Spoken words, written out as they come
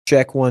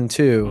Check 1,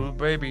 2. Ooh,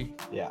 baby.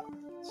 Yeah.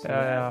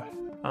 Yeah.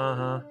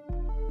 Uh-huh.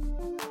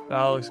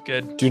 That looks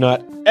good. Do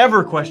not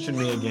ever question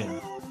me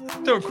again.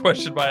 Don't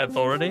question my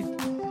authority.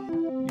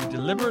 You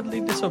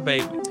deliberately disobey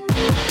me.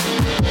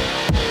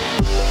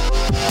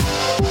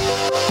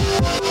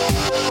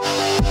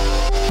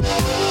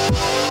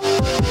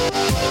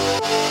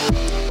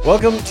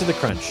 Welcome to The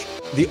Crunch,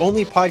 the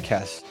only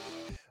podcast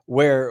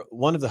where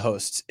one of the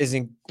hosts is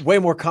way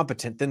more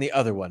competent than the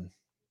other one.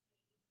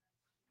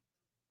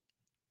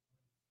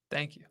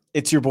 Thank you.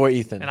 It's your boy,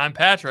 Ethan. And I'm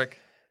Patrick,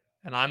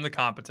 and I'm the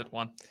competent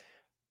one.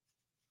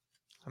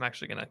 I'm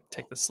actually going to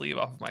take the sleeve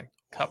off of my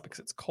cup because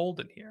it's cold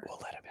in here. We'll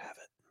let him have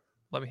it.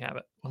 Let me have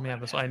it. Let me have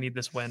this. I need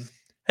this win.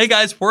 Hey,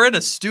 guys, we're in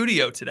a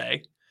studio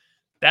today.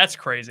 That's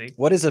crazy.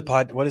 What is this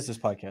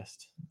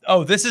podcast?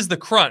 Oh, this is The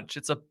Crunch.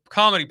 It's a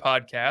comedy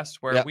podcast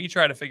where Yep. we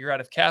try to figure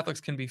out if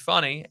Catholics can be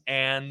funny,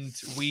 and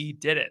we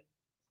did it.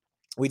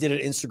 We did an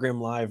Instagram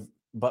Live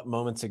but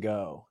moments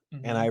ago,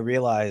 Mhm. and I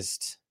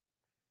realized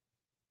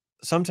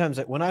sometimes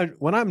that when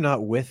I'm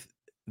not with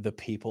the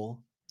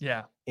people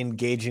Yeah.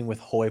 engaging with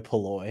hoi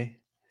polloi,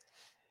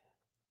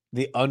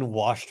 the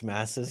unwashed I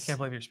masses, can't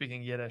believe you're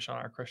speaking Yiddish on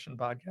our Christian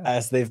podcast.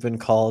 as they've been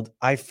called,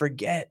 I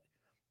forget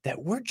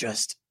that we're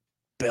just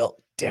built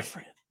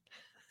different.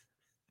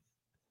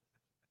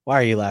 Why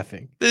are you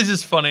laughing? It's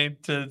just funny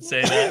to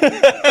say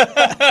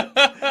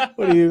that.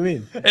 What do you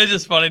mean? It's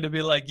just funny to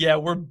be like, yeah,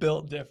 we're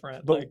built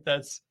different. But- Like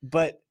that's.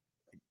 But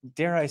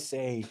dare I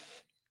say,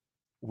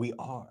 we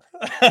are.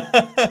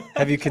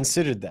 Have you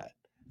considered that?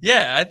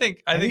 Yeah, I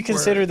think. Have you we're-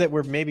 considered that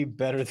we're maybe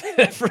better than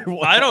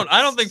everyone? I don't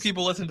else? think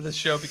people listen to this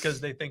show because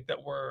they think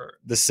that we're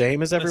the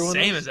same as everyone.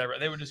 the same else? as ever.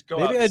 They would just go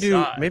Maybe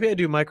outside. I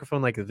do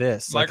microphone like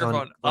this,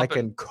 Microphone up like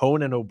and- in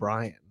Conan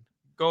O'Brien.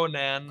 Go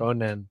Nan.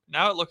 Conan.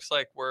 Now it looks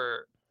like we're.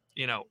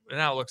 Now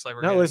it looks like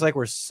we're. Now it looks like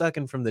we're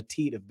sucking from the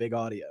teat of big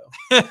audio.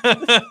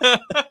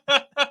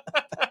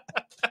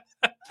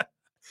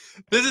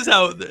 This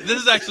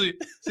is actually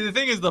see the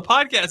thing is the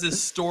podcast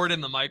is stored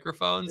in the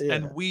microphones Yeah.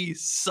 and we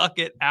suck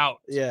it out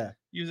Yeah,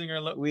 using our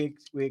lip we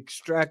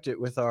extract it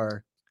with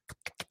our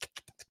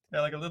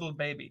like a little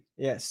baby.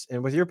 yes,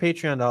 and with your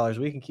Patreon dollars,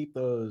 we can keep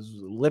those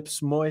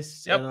lips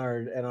moist Yep.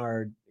 and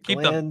our Keep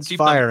glands them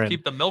firing.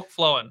 keep the milk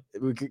flowing.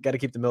 We got to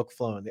keep the milk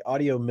flowing. The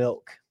audio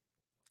milk.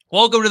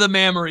 Welcome to the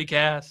Mammary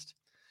Cast.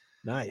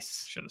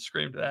 Nice. Should have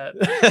screamed that.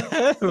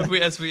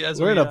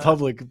 We're in a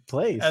public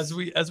place. as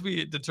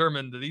we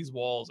determined that these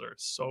walls are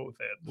so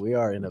thin. we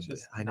are in a. Which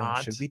is I know.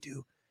 not- Should we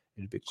do?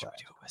 It'd be Should we quiet.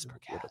 do a whisper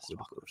cast?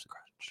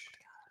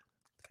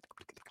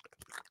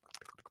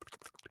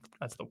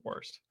 That's the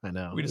worst. I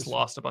know. We just this-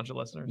 lost a bunch of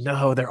listeners.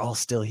 No, they're all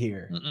still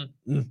here.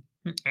 Mm-mm.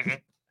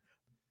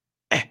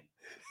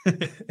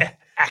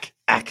 Ack,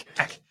 ack,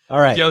 ack. All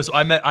right. Yo, so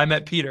I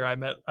met Peter. I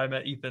met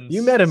Ethan's.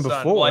 You met him son.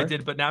 Well, I before.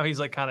 did, but now he's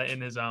like kind of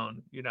in his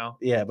own.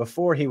 Yeah,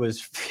 before he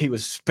was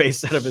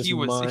spaced out of his He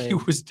was mind. he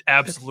was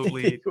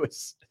absolutely he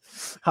was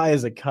high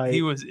as a kite.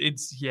 he was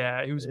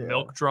Yeah.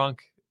 milk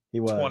drunk. He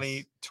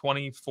was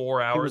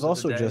 24 hours. He was of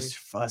also the day. just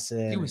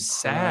fussing. He was and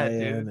sad,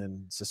 crying dude.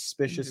 and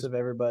suspicious just- of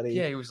everybody.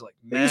 Yeah, he was like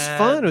it was mad.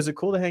 fun. Was it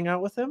cool to hang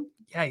out with him?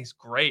 Yeah, he's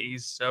great.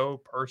 He's so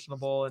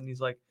personable, and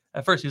he's like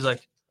at first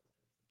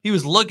he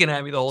was looking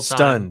at me the whole time,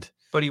 Stunned.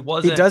 but he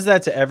wasn't. He does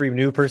that to every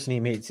new person he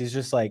meets. He's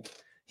just like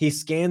he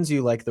scans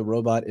you like the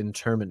robot in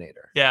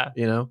Terminator. Yeah,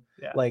 You know,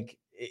 Yeah. like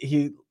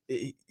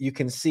you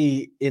can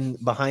see in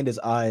behind his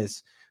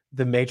eyes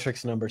the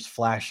matrix numbers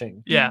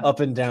flashing yeah. up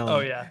and down. Oh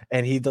yeah.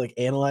 And he like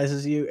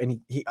analyzes you, and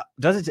he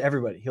does it to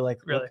everybody. He'll like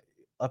Really? look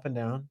up and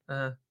down,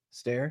 Uh-huh.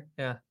 stare.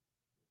 Yeah.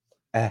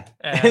 Eh.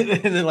 Eh.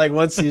 And then like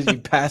once you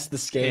pass the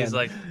scan, He's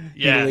like,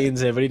 he yeah.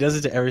 leans in, but he does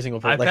it to every single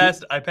person. I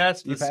Like,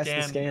 passed you the passed the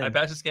scan. scan. I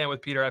passed the scan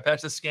with Peter. I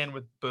passed the scan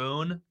with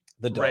Boone,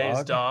 the dog.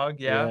 Ray's dog.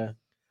 Yeah.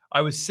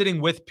 I was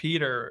sitting with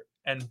Peter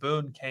and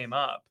Boone came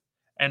up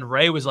and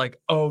Ray was like,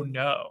 oh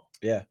no.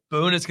 Yeah.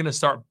 Boone is going to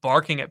start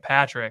barking at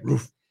Patrick.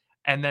 Roof.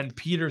 And then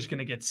Peter's going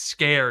to get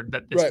scared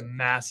that this Right.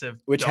 massive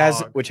which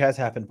dog. has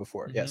happened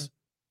before. Mhm. Yes.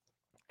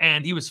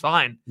 And he was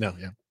fine. No.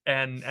 Yeah.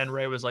 And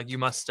Ray was like, you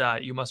must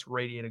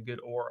radiate a good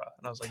aura.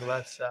 And I was like, well,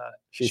 that's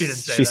She didn't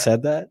say She that.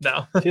 said that.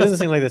 No. She doesn't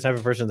seem like the type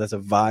of person that's a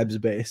vibes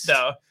based.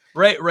 No.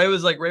 Ray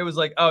was like,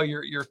 oh,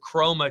 your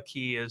chroma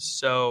key is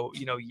so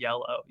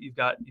yellow. You've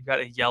got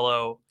a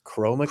yellow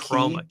Chroma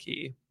key.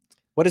 key.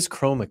 What is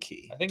chroma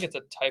key? I think it's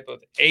a type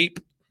of ape.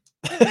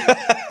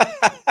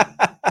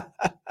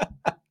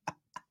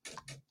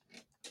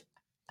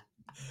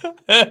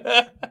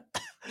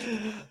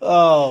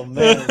 Oh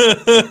man,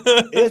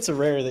 it's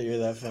rare that you're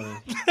that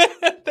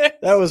funny.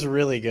 That was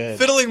really good.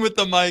 Fiddling with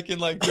the mic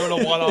and like doing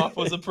a one-off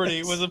was a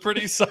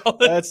pretty solid.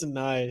 That's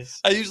nice.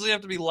 I usually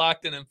have to be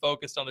locked in and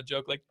focused on a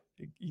joke. Like,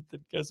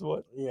 Ethan, guess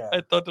what? Yeah.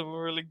 I thought of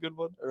a really good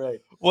one. Right.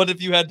 What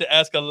if you had to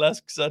ask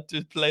Alexa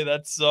to play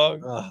that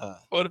song? Uh-huh.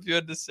 What if you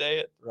had to say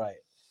it? Right.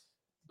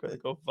 Gotta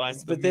go find.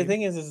 But the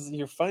thing is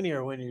you're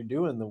funnier when you're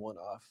doing the one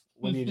off.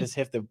 When you just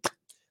hit the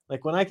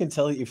like when I can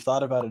tell that you've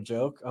thought about a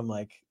joke, I'm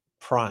like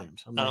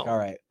primed. I'm like, Oh. all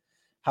right,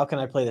 how can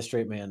I play the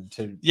straight man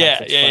to Yeah,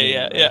 Patrick's yeah, funny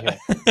yeah, right yeah.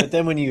 here? But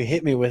then when you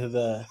hit me with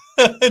the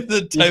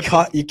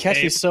You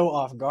catch me so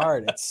off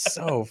guard. It's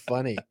so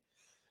funny.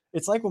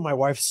 It's like when my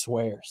wife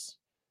swears.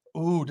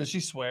 Ooh, does she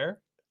swear?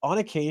 On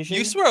occasion.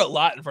 You swear a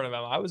lot in front of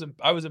Emma.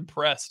 I was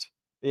impressed.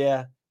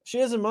 Yeah, she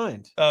doesn't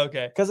mind. Oh,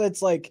 okay. Because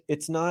it's like,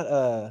 it's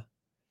not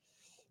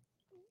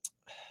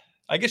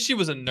I guess she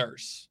was a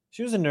nurse.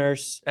 She was a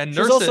nurse. And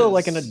she's also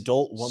like an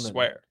adult woman.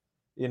 Swear.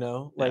 You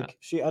know, like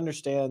she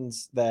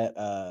understands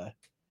that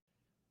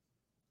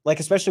like,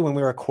 especially when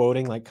we were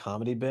quoting like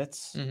comedy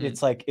bits,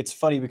 it's like, it's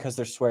funny because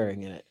they're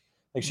swearing in it.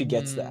 Like she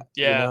gets that.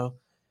 Yeah. You know?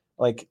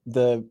 Like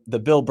the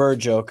Bill Burr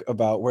joke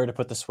about where to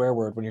put the swear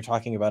word when you're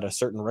talking about a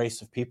certain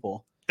race of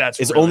people. It's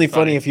really only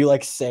funny if you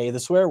like say the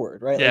swear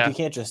word, right? Yeah. Like you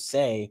can't just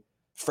say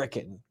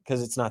frickin'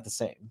 because it's not the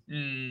same.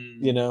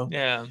 You know?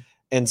 Yeah.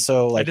 And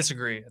so like, I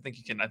disagree. I think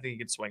you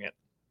can swing it.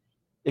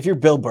 If you're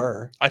Bill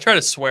Burr, I try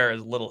to swear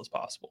as little as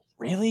possible.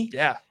 Really?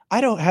 Yeah.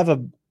 I don't have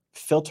a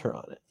filter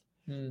on it.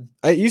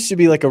 It used to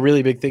be like a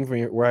really big thing for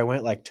me where I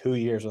went like 2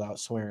 years without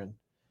swearing.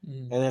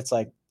 And it's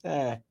like,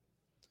 it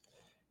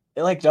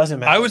like doesn't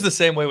matter. I was the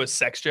same way with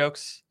sex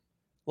jokes.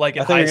 Like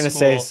in I thought you were going to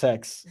say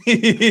sex.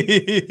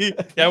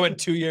 Yeah, I went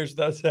 2 years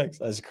without sex.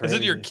 That's crazy.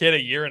 Isn't your kid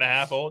a year and a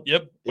half old?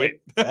 Yep.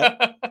 Wait.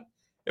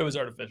 It was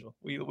artificial.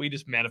 We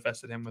just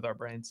manifested him with our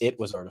brains. It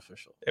was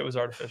artificial. It was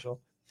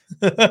artificial.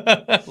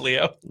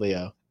 Leo.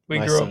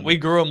 We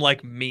grew him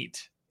like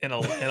meat in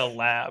a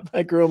lab.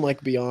 I grew him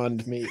like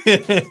beyond meat.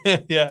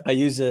 Yeah. I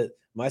use it.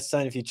 My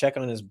son, if you check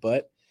on his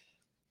butt,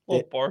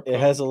 it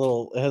has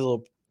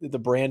the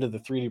brand of the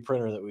 3D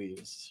printer that we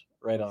used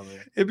right on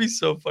there. It'd be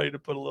so funny to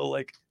put a little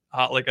like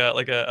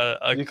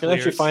you can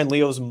actually find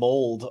Leo's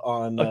mold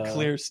on a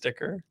clear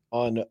sticker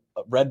on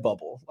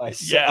Redbubble.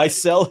 I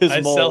sell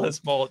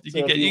his mold.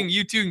 You can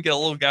you too can get a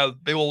little guy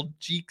with big old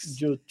cheeks,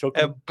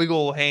 have big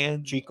old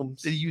hands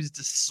cheekums they use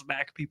to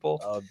smack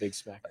people. Oh, big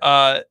smack.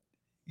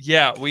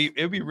 Yeah,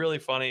 it'd be really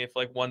funny if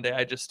like one day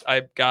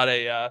I got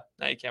a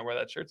now you can't wear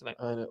that shirt tonight.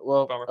 I know.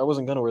 Well, bummer. I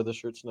wasn't gonna wear the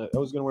shirt tonight. I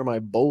was gonna wear my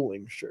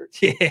bowling shirt.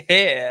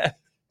 Yeah.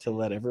 To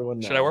let everyone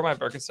know. Should I wear my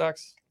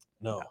Birkenstocks?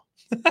 No.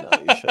 No,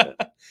 you shouldn't.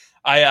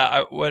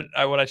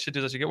 What I should do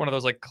is I should get one of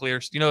those like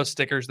clear, those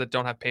stickers that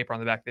don't have paper on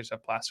the back; they just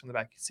have plastic on the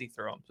back. You can see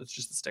through them, so it's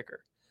just a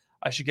sticker.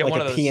 I should get like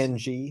one of those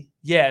PNG.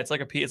 Yeah, it's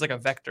like a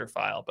vector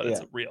file, but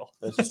it's real.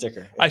 It's a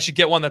sticker. I should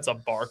get one that's a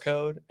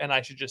barcode, and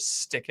I should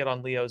just stick it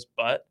on Leo's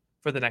butt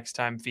for the next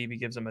time Phoebe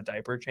gives him a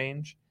diaper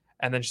change.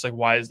 And then she's like,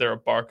 "Why is there a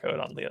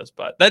barcode on Leo's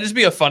butt?" That'd just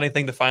be a funny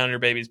thing to find on your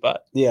baby's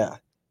butt. Yeah,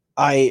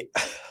 I'm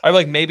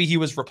like, maybe he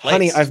was replaced.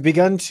 Honey, I've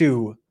begun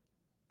to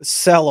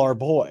sell our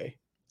boy.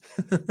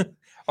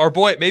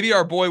 Maybe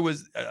our boy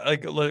was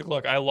like,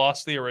 look, I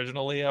lost the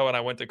original Leo and I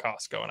went to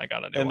Costco and I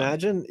got a new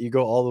Imagine you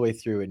go all the way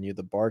through and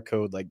the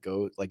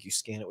barcode you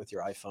scan it with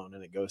your iPhone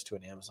and it goes to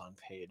an Amazon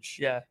page.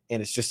 Yeah.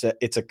 And it's just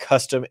it's a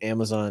custom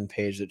Amazon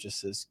page that just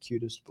says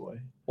cutest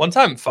boy. One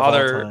time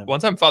Father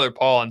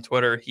Paul on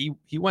Twitter,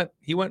 he went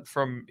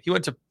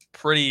to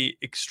pretty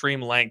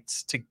extreme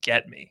lengths to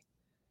get me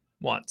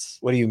once.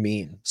 What do you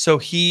mean? So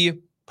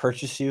he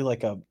purchase you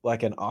like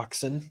an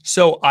oxen.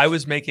 So I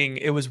was making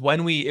he was going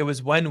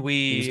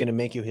to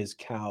make you his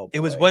cow.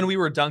 It was when we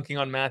were dunking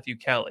on Matthew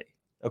Kelly.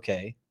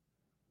 Okay.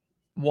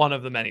 One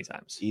of the many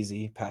times.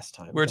 Easy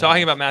pastime. We were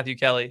talking about Matthew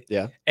Kelly.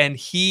 Yeah. And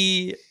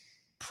he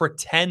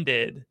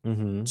pretended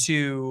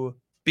to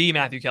be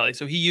Matthew Kelly.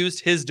 So he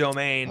used his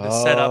domain to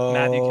set up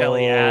Matthew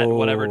Kelly at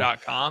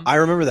whatever.com. I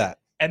remember that.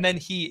 And then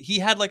he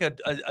had like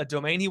a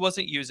domain he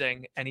wasn't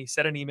using, and he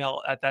set an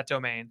email at that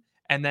domain.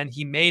 And then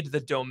he made the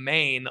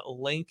domain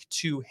link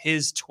to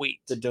his tweet.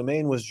 The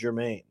domain was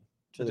germane.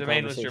 The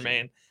domain was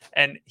germane,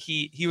 and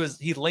he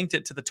linked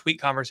it to the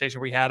tweet conversation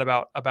we had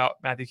about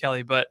Matthew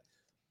Kelly. But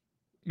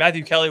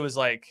Matthew Kelly was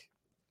like,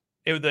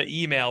 the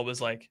email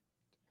was like,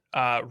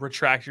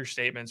 retract your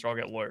statements or I'll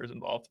get lawyers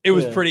involved. It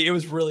was it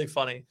was really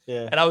funny.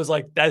 Yeah. And I was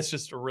like, that's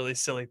just a really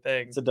silly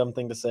thing. It's a dumb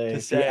thing to say.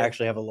 You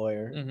actually have a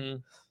lawyer. Mm-hmm.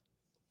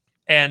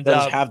 And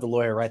just have the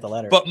lawyer write the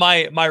letter. But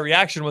my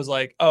reaction was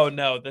like, oh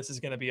no, this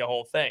is going to be a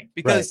whole thing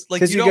because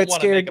you don't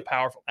want to make a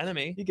powerful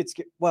enemy. You get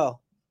scared.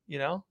 Well,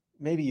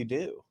 maybe you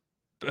do.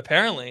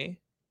 Apparently,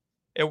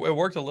 it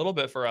worked a little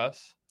bit for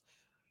us.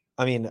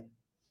 I mean,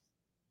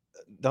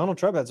 Donald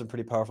Trump had some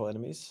pretty powerful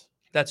enemies.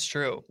 That's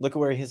true. Look at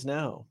where he is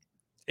now.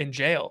 In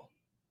jail.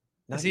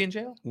 Is he in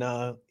jail?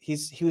 No, he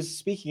was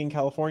speaking in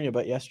California,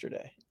 but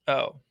yesterday.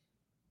 Oh.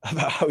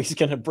 About how he's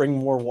going to bring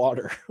more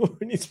water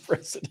when he's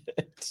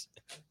president.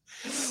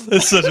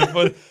 It's such a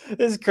fun.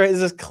 This crazy.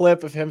 This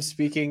clip of him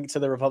speaking to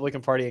the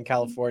Republican Party in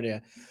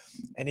California,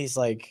 and he's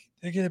like,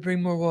 "They're gonna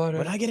bring more water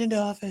when I get into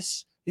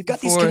office. You've got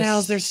these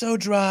canals; they're so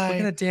dry. We're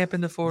gonna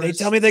dampen the forest. They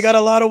tell me they got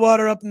a lot of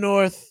water up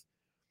north."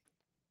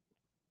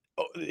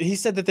 Oh, he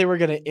said that they were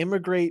gonna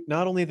immigrate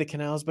not only the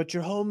canals but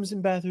your homes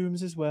and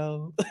bathrooms as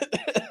well.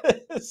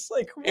 It's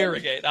like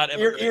irrigate, not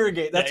immigrate.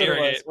 Irrigate. That's what it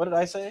was. What did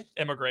I say?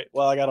 Immigrate.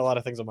 Well, I got a lot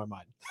of things on my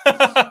mind.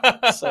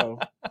 So,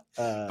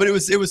 but it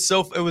was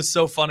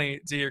so funny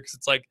to hear because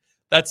it's like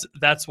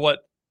that's what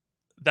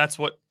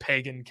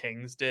pagan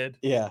kings did.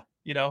 Yeah.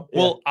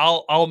 Well,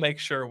 I'll make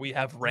sure we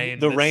have rain.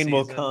 The rain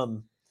will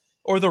come.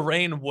 Or the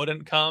rain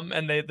wouldn't come,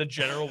 and the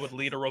general would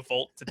lead a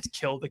revolt to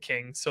kill the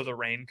king so the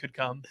rain could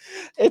come.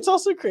 It's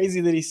also crazy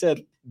that he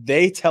said,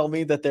 they tell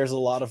me that there's a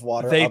lot of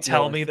water They up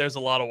tell north. me there's a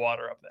lot of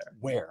water up there.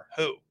 Where?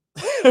 Who?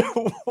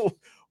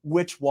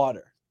 Which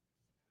water?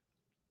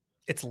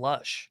 It's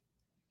lush.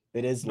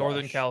 It is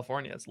Northern lush.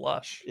 California. It's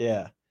lush.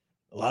 Yeah.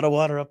 A lot of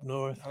water up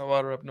north. A lot of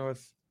water up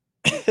north.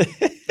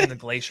 And the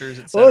glaciers,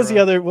 etc.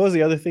 What was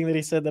the other thing that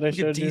he said that I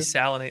showed you?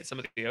 Desalinate some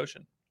of the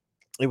ocean.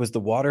 It was the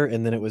water,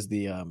 and then it was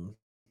the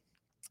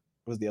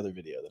what was the other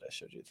video that I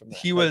showed you from that?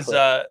 He was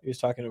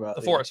talking about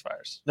the forest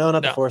fires. No,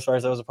 not the forest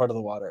fires. That was a part of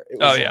the water. It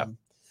was,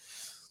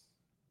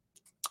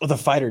 the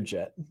fighter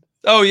jet.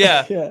 Oh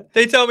yeah. Yeah.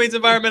 They tell me it's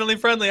environmentally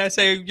friendly. I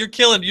say, you're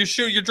killing,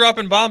 you're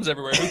dropping bombs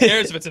everywhere. Who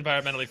cares if it's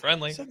environmentally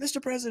friendly? So,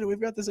 Mr. President, we've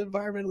got this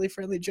environmentally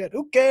friendly jet.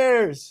 Who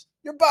cares?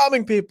 You're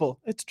bombing people.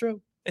 It's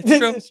true. It's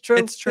true. It's true.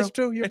 It's true. It's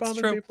true. You're It's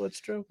bombing true. people.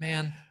 It's true.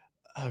 Man.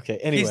 Okay.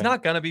 Anyway, he's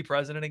not gonna be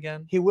president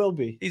again. He will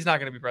be. He's not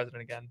gonna be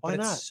president again. Why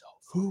not?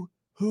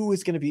 Who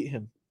is gonna beat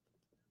him?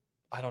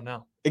 I don't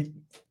know.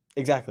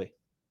 Exactly.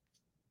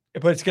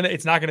 But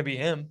it's not gonna be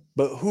him.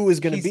 But who is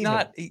gonna beat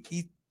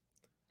him?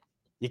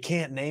 You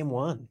can't name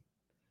one.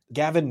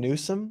 Gavin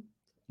Newsom?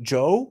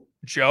 Joe?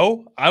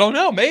 I don't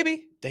know.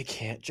 Maybe.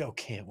 Joe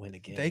can't win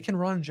again. They can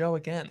run Joe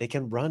again. They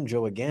can run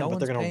Joe again, but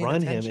they're going to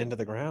run him into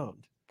the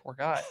ground. Poor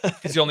guy.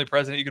 He's the only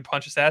president you could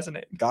punch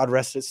assassinate. God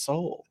rest his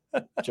soul,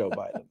 Joe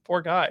Biden.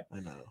 Poor guy. I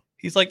know.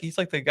 He's like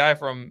the guy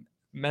from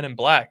Men in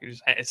Black.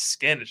 His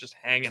skin is just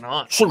hanging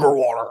on. Sugar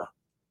water.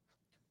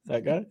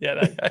 That guy? Yeah,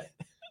 that guy.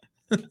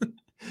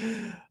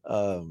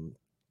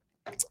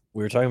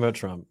 We were talking about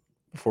Trump.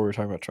 Before we were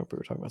talking about Trump, we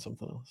were talking about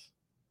something else.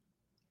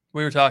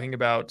 We were talking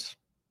about...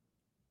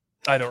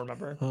 I don't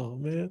remember. Oh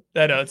man,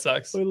 I know it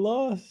sucks. We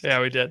lost.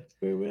 Yeah, we did.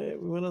 We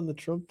went on the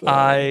Trump.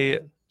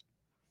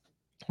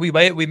 We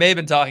may have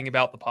been talking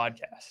about the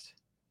podcast.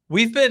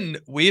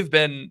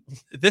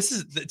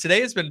 Today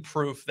has been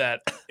proof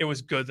that it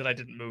was good that I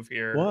didn't move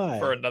here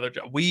for another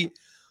job. We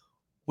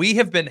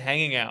have been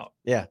hanging out.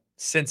 Yeah.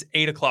 Since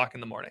 8:00 in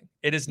the morning.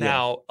 It is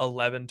now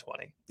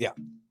 11:20. Yeah.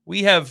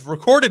 We have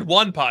recorded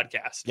one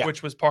podcast, Yeah.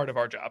 which was part of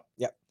our job.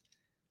 Yeah.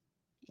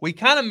 We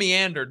kind of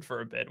meandered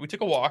for a bit. We took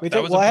a walk. I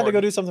had to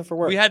go do something for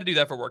work. We had to do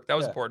that for work. That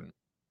was important.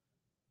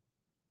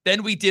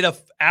 Then we did a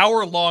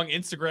hour-long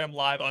Instagram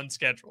live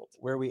unscheduled.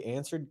 Where we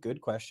answered good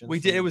questions.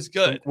 We did. It was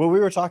good. We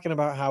were talking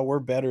about how we're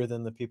better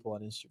than the people on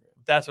Instagram.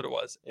 That's what it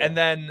was. Yeah. And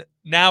then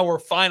now we're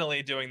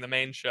finally doing the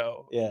main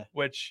show. Yeah.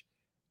 Which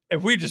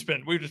we've just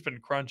been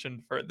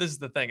crunching for. This is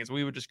the thing, is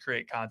we would just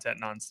create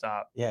content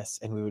nonstop. Yes,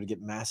 and we would get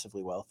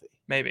massively wealthy.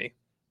 Maybe.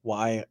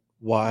 Why?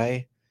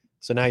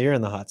 So now you're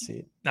in the hot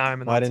seat. Now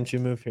I'm in the Why didn't you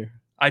move here?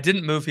 I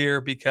didn't move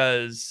here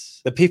because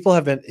the people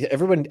have been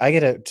I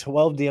get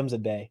 12 DMs a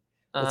day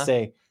that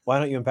say, why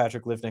don't you and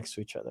Patrick live next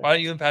to each other? Why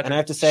don't you and Patrick and I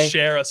have to say,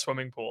 share a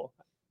swimming pool?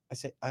 I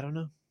say, I don't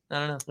know.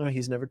 No,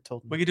 he's never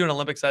told me. We could do an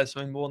Olympic-sized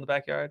swimming pool in the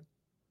backyard.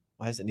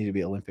 Why does it need to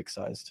be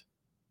Olympic-sized?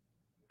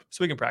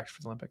 So we can practice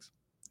for the Olympics.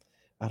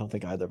 I don't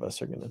think either of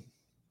us are going to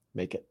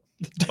make it.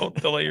 Don't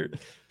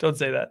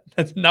say that.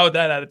 That's not with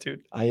that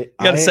attitude. You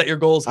got to set your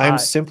goals high. I'm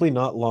simply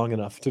not long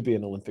enough to be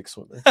an Olympic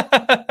swimmer.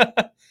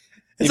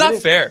 It's not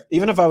fair.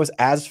 Even if I was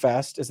as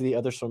fast as the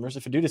other swimmers,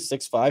 if a dude is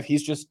 6'5",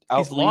 he's just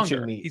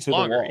outreaching me to the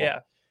wall. Yeah.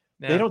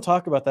 They don't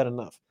talk about that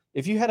enough.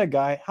 If you had a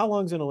guy, how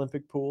long's an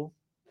Olympic pool?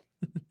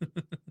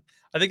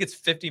 I think it's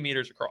 50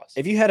 meters across.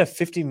 If you had a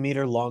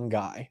 50-meter long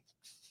guy,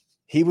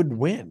 he would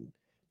win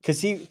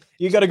because you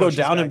got to go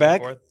down and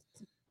back.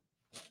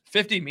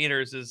 50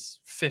 meters is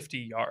 50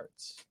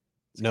 yards.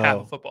 It's no,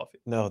 half a football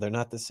field. No, they're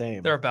not the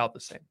same. They're about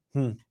the same.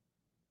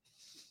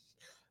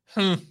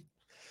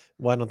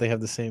 Why don't they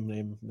have the same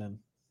name then?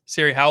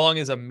 Siri, how long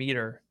is a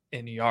meter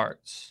in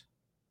yards?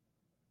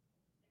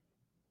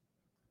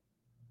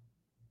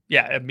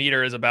 Yeah, a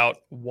meter is about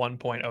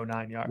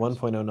 1.09 yards.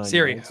 1.09.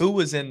 Siri, yards. who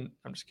was in?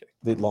 I'm just kidding.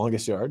 The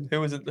longest yard. Who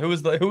was in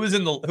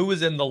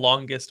the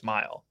longest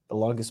mile? The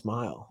longest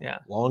mile. Yeah.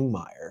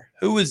 Longmire.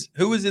 Who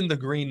was in the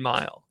Green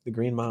Mile? The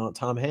Green Mile.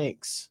 Tom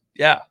Hanks.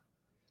 Yeah.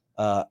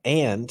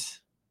 And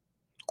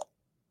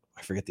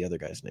I forget the other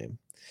guy's name.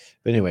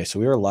 But anyway, so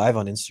we were live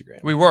on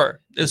Instagram. We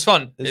were. It was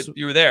fun.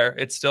 You were there.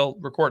 It's still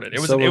recorded. It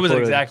was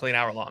exactly an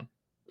hour long.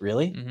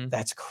 Really? Mm-hmm.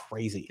 That's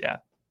crazy. Yeah.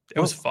 It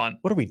was fun.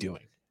 What are we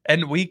doing?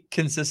 And we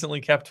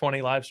consistently kept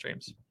 20 live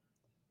streams.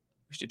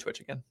 We should do Twitch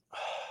again.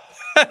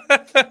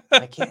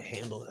 I can't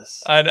handle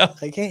this. I know.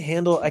 I can't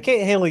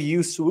handle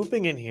you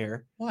swooping in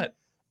here. What?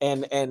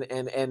 And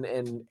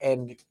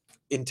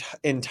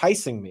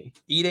enticing me.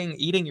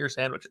 Eating your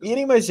sandwiches.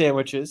 Eating my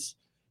sandwiches.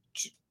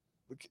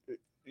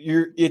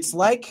 It's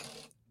like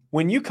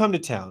when you come to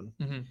town.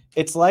 Mm-hmm.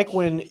 It's like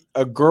when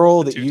a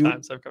girl that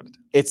times I've come to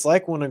town. It's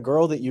like when a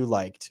girl that you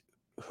liked,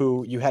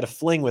 who you had a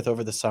fling with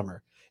over the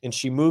summer, and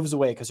she moves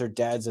away because her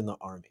dad's in the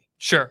army.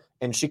 Sure.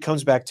 And she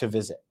comes back to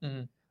visit.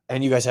 Mm-hmm.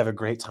 And you guys have a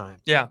great time.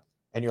 Yeah.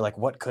 And you're like,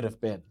 what could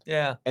have been?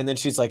 Yeah. And then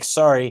she's like,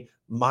 sorry,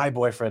 my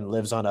boyfriend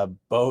lives on a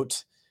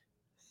boat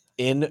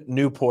in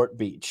Newport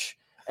Beach.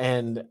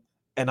 And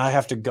and I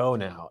have to go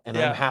now, and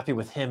I'm Yeah. happy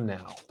with him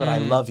now, but I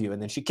love you.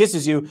 And then she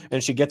kisses you,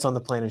 and she gets on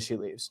the plane and she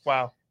leaves.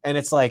 Wow. And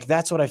it's like,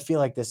 that's what I feel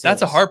like this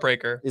That's is. a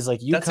heartbreaker. Is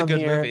like, you That's a come good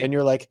here movie. and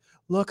you're like,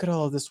 look at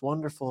all of this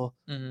wonderful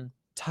Mm-hmm.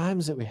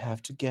 times that we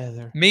have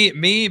together.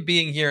 Me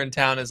being here in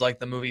town is like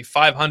the movie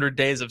 500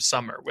 Days of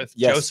Summer with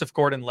Yes. Joseph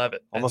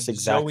Gordon-Levitt Almost and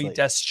exactly. Zoe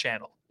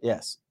Deschanel.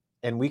 Yes.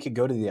 And we could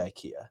go to the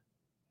IKEA.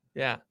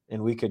 Yeah.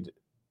 And we could.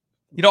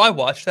 You know, I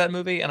watched that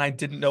movie and I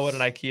didn't know what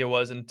an IKEA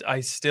was, and I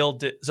still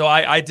did. So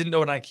I didn't know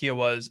what an IKEA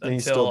was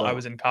until I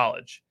was in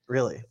college.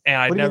 Really?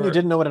 And what do you mean you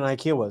didn't know what an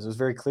IKEA was? It was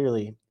very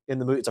clearly in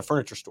the movie. It's a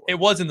furniture store. It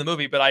was in the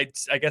movie, but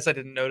I guess I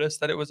didn't notice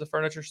that it was a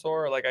furniture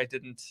store. Or like I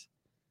didn't,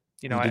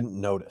 you know, I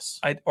didn't notice.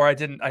 I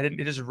didn't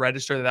it just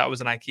register that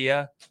was an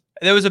IKEA.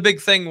 And there was a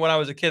big thing when I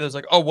was a kid. It was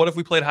like, oh, what if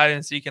we played hide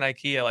and seek in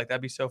IKEA? Like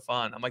that'd be so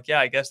fun. I'm like,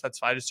 yeah, I guess that's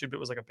fine. I just assumed it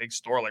was like a big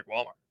store like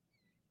Walmart.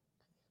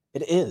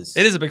 It is.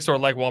 It is a big store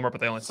like Walmart,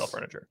 but they only sell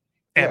furniture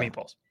and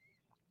meatballs.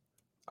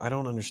 I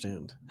don't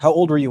understand. How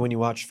old were you when you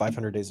watched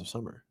 500 Days of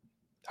Summer?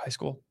 High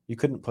school. You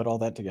couldn't put all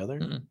that together?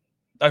 Mm-mm.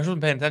 I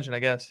wasn't paying attention, I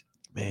guess.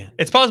 Man.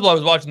 It's possible I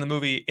was watching the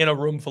movie in a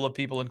room full of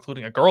people,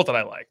 including a girl that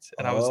I liked.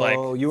 And I was like,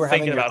 you were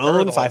having your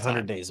own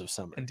 500 Days of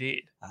Summer.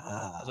 Indeed.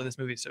 Ah. So this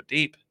movie is so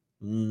deep.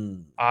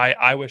 Mm.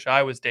 I wish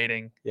I was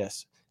dating.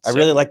 Yes. I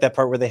really like that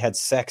part where they had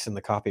sex in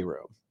the copy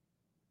room.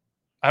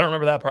 I don't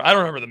remember that part. I don't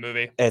remember the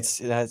movie.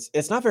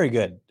 It's not very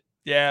good.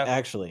 Yeah.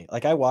 Actually.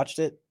 Like I watched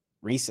it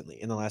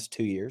recently in the last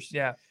 2 years.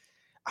 Yeah.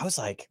 I was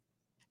like,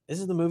 this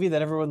is the movie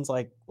that everyone's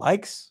like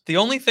likes. The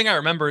only thing I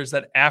remember is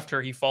that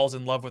after he falls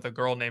in love with a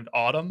girl named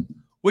Autumn,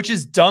 which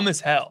is dumb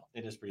as hell.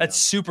 It is pretty That's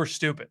dumb. super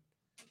stupid.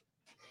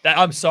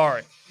 I'm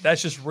sorry.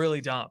 That's just really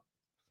dumb.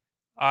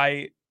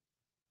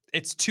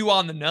 It's too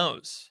on the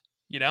nose,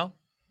 you know?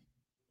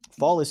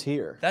 Fall is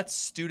here. That's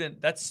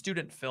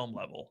student film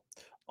level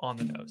on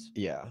the nose.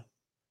 Yeah.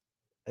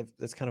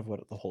 That's kind of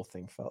what the whole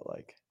thing felt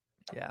like.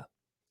 Yeah.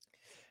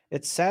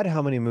 It's sad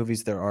how many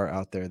movies there are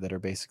out there that are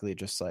basically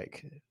just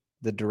like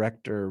the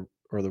director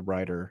or the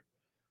writer.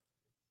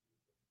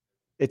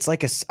 It's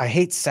like I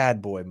hate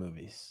sad boy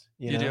movies.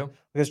 You know? Do?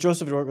 Because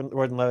Joseph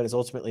Gordon-Levitt is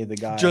ultimately the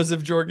guy.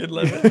 Joseph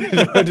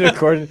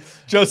Jorgen-Levitt.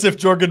 Joseph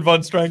Jorgen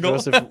von Strangle.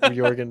 Joseph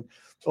Jorgen.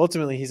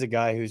 Ultimately, he's a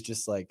guy who's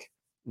just like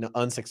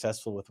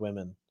unsuccessful with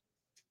women.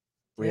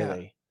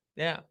 Really.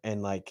 Yeah.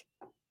 And like,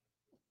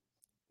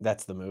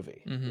 that's the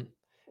movie. Mm-hmm.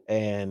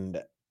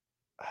 And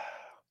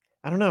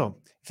I don't know.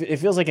 It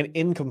feels like an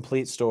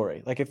incomplete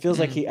story. Like it feels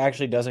like he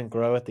actually doesn't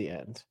grow at the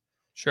end.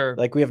 Sure.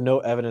 Like we have no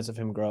evidence of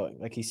him growing.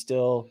 Like he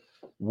still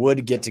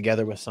would get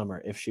together with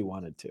Summer if she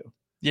wanted to.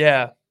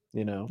 Yeah.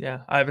 You know? Yeah.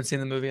 I haven't seen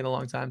the movie in a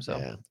long time. So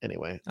yeah.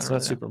 Anyway, it's really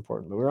not super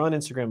important. But we're on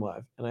Instagram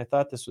Live, and I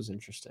thought this was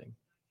interesting.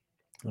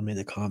 I made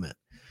a comment.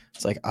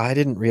 It's like I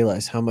didn't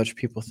realize how much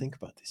people think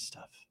about this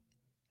stuff.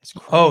 It's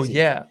crazy. Oh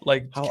yeah,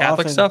 like how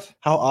Catholic stuff.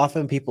 How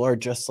often people are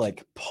just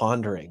like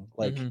pondering,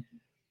 like,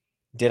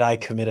 did I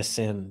commit a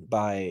sin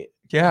by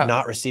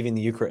not receiving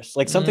the Eucharist?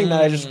 Like something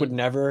that I just would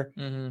never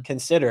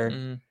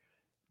consider.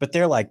 But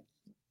they're like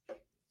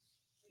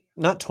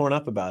not torn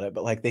up about it,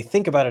 but like they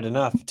think about it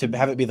enough to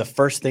have it be the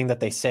first thing that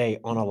they say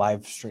on a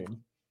live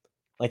stream,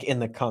 like in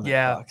the comment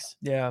box.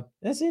 Yeah,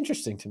 that's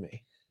interesting to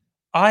me.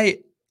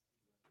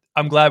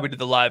 I'm glad we did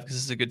the live because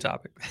this is a good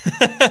topic.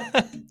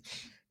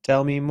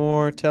 Tell me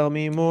more. Tell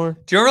me more.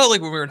 Do you remember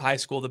like when we were in high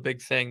school, the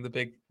big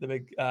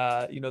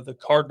the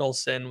cardinal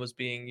sin was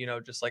being,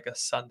 just like a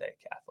Sunday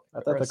Catholic.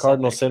 I thought the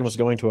cardinal sin was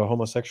going to a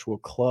homosexual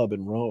club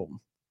in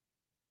Rome.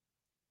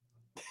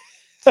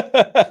 Okay.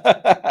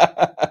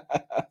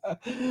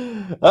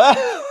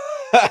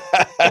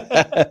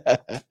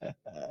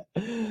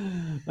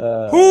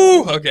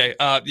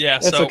 Yeah.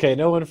 That's okay.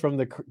 No one from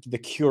the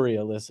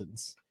Curia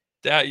listens.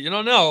 You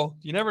don't know.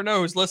 You never know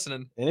who's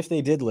listening. And if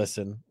they did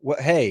listen,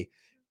 hey,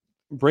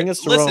 bring us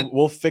to Rome.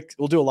 We'll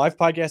do a live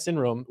podcast in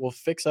Rome. We'll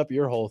fix up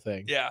your whole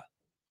thing. Yeah.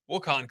 We'll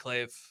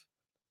conclave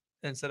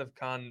instead of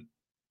con.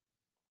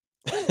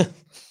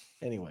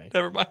 Anyway.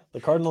 Never mind.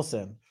 The cardinal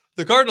sin.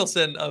 The cardinal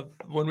sin of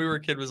when we were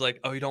a kid was like,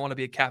 oh, you don't want to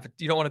be a Catholic.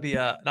 You don't want to be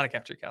not a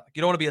Catholic.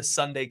 You don't want to be a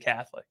Sunday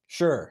Catholic.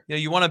 Sure.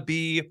 You want to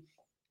be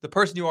the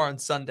person you are on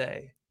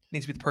Sunday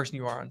needs to be the person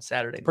you are on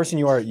Saturday. The person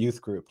you are at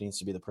youth group needs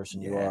to be the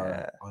person you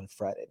are on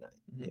Friday night,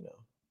 Yeah.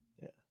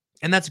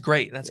 And that's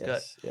great. That's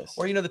good. Yes.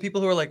 Or, the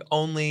people who are like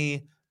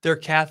they're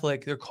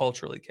Catholic, they're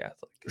culturally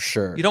Catholic.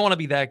 Sure. You don't want to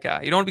be that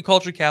guy. You don't want to be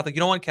culturally Catholic.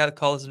 You don't want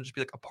Catholicism to just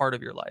be like a part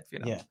of your life,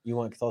 Yeah. You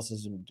want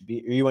Catholicism to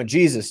be, or you want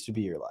Jesus to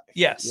be your life.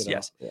 Yes.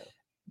 Yes. Yeah.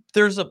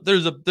 There's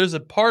a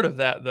part of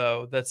that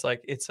though that's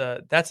like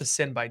that's a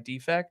sin by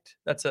defect.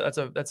 That's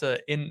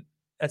an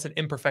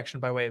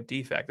imperfection by way of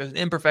defect. There's an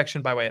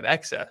imperfection by way of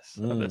excess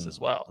of this as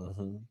well,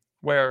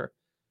 where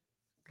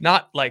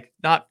not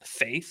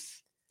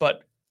faith,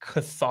 but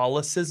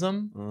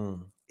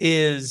Catholicism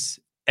is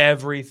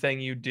everything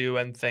you do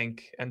and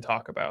think and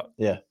talk about.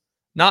 Yeah,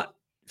 not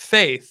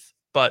faith,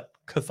 but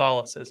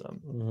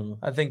Catholicism.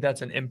 I think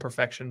that's an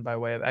imperfection by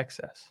way of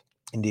excess.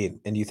 Indeed.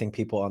 And do you think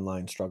people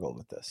online struggle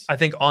with this? I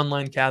think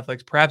online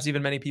Catholics, perhaps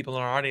even many people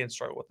in our audience,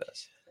 struggle with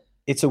this.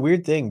 It's a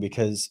weird thing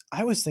because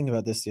I was thinking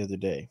about this the other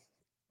day.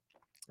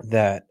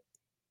 that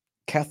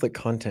Catholic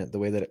content, the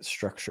way that it's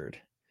structured,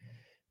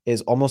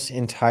 is almost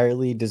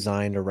entirely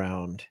designed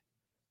around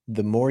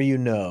the more you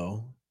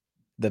know,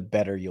 the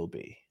better you'll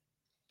be.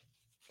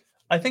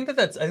 I think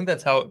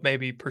that's how it may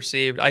be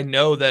perceived. I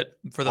know that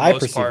for the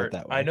most part,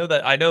 I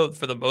know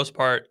for the most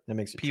part, that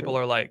makes it people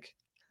true. are like,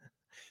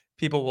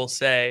 people will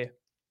say,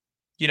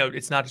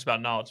 it's not just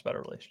about knowledge, it's about a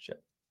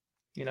relationship,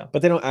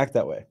 But they don't act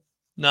that way.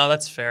 No,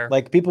 that's fair.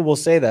 Like, people will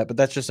say that, but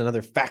that's just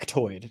another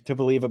factoid to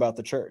believe about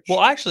the church.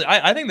 Well, actually,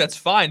 I think that's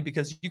fine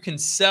because you can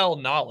sell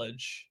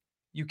knowledge.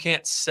 You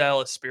can't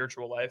sell a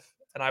spiritual life.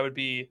 And I would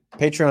be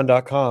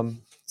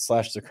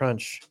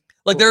patreon.com/thecrunch.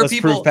 Like, there are Let's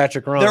people, prove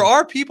Patrick wrong. There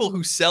are people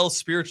who sell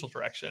spiritual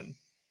direction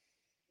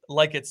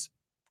like it's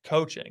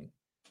coaching.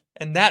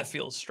 And that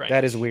feels strange.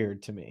 That is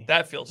weird to me.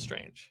 That feels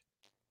strange.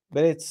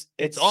 But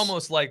it's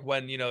almost like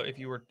when, if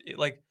you were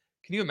like,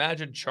 can you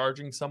imagine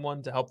charging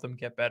someone to help them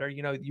get better?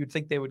 You'd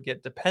think they would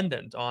get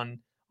dependent on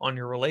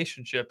your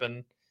relationship,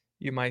 and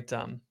you might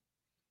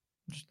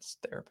just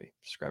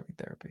prescribing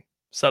therapy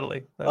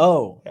subtly.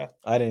 Yeah,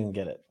 I didn't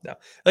get it. No,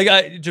 like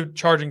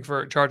charging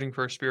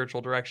for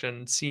spiritual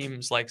direction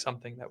seems like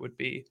something that would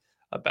be.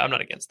 I'm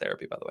not against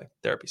therapy, by the way.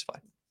 Therapy's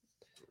fine.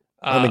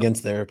 I'm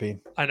against therapy.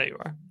 I know you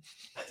are.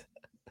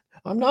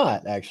 I'm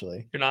not,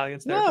 actually. You're not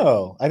against therapy?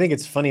 No, I think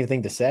it's a funny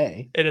thing to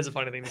say. It is a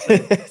funny thing to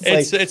say.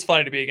 it's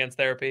funny to be against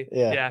therapy.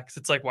 Yeah, because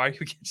it's like, why are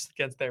you just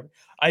against therapy?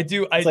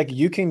 It's like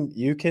you can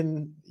get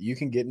in you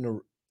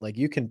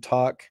can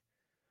talk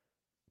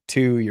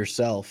to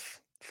yourself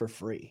for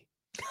free.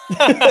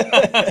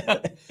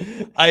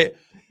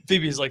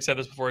 Phoebe's like said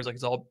this before. He's like,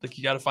 it's all like,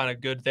 you got to find a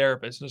good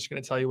therapist. I'm just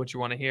going to tell you what you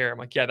want to hear. I'm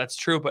like, yeah, that's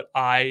true, but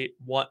I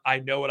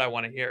know what I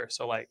want to hear.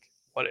 So like,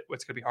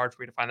 what's going to be hard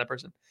for me to find that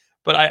person?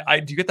 But I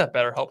do get that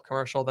BetterHelp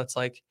commercial that's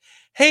like,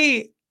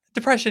 hey,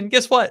 depression,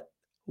 guess what?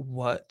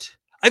 What?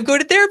 I'm going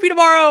to therapy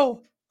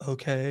tomorrow.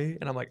 Okay.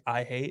 And I'm like,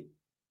 I hate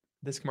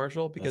this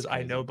commercial because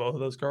I know both of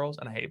those girls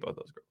and I hate both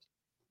those girls.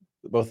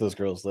 Both those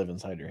girls live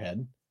inside your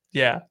head.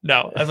 Yeah.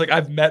 No,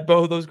 I've met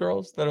both of those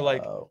girls that are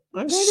like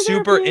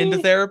super into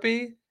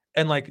therapy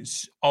and like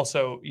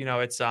also,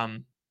 it's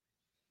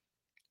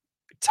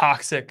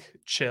toxic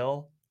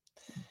chill.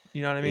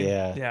 You know what I mean?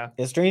 Yeah.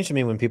 It's strange to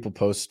me when people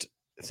post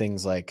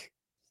things like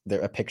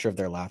a picture of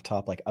their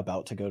laptop, like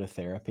about to go to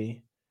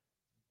therapy.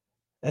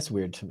 That's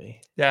weird to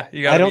me. Yeah.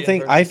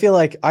 I feel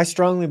like I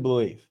strongly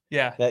believe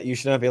that you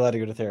should not be allowed to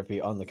go to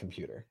therapy on the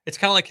computer. It's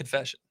kind of like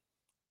confession.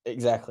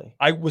 Exactly.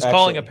 I was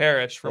calling a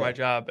parish for my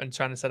job and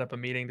trying to set up a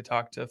meeting to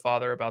talk to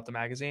Father about the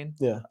magazine.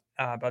 Yeah.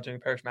 About doing a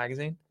parish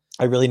magazine.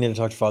 I really need to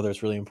talk to Father.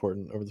 It's really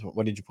important.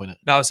 What did you point at?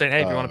 No, I was saying,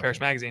 hey, if you want a parish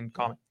magazine,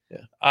 call me.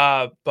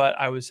 Yeah. But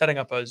I was setting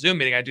up a Zoom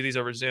meeting. I do these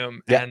over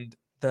Zoom. Yeah. And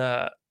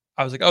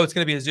I was like, oh, it's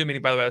going to be a Zoom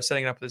meeting. By the way, I was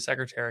setting it up with the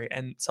secretary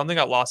and something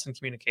got lost in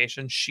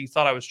communication. She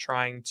thought I was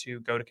trying to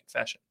go to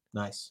confession.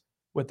 Nice.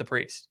 With the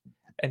priest.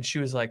 And she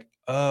was like,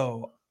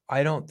 oh,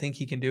 I don't think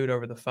he can do it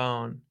over the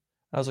phone.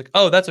 I was like,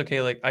 oh, that's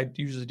okay. Like, I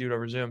usually do it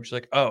over Zoom. She's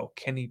like, oh,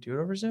 can he do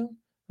it over Zoom?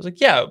 I was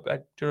like, yeah, I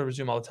do it over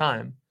Zoom all the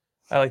time.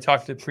 I like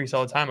talk to priests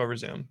all the time over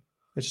Zoom.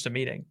 It's just a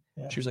meeting.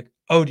 Yeah. She was like,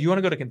 oh, do you want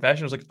to go to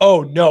confession? I was like,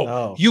 oh,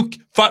 no.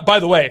 By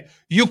the way,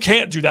 you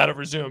can't do that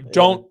over Zoom.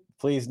 Yeah.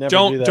 Please never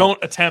do that.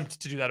 Don't attempt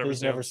to do that over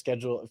Zoom. Never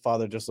schedule.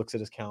 Father just looks at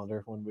his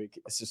calendar 1 week.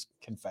 It's just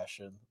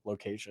confession,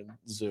 location,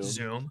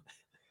 Zoom.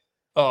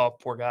 Oh,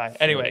 poor guy.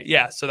 Anyway,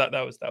 yeah. So that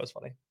was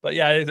funny. But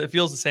yeah, it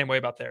feels the same way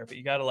about therapy.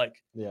 You got to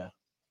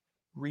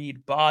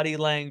read body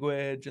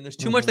language, and there's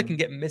too much that can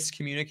get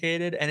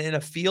miscommunicated. And in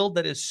a field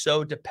that is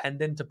so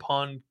dependent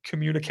upon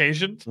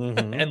communication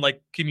and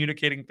like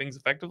communicating things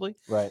effectively,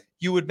 right?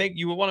 You would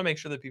want to make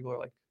sure that people are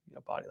like,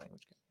 body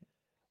language.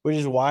 Which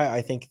is why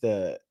I think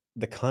the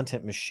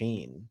content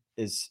machine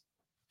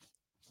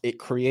it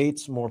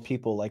creates more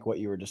people like what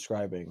you were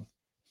describing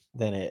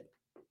than it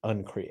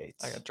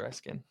uncreates. I got dry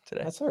skin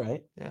today. That's all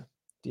right. Yeah.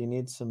 Do you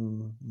need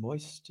some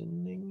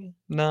moistening?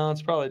 No,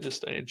 it's probably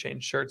just I need to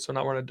change shirts. So I'm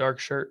not wearing a dark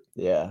shirt.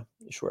 Yeah,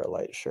 you should wear a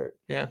light shirt.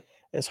 Yeah.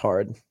 It's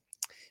hard.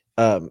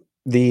 The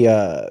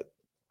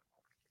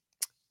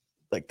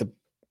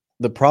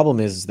problem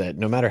is that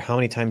no matter how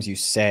many times you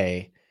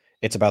say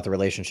it's about the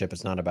relationship,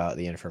 it's not about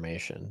the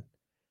information,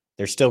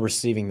 they're still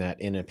receiving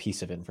that in a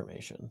piece of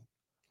information.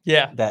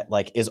 Yeah. That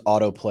like is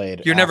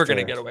auto-played. You're never going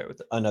to get away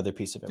with it. Another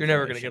piece of information. You're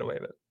never going to get away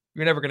with it.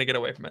 You're never going to get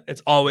away from it.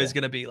 It's always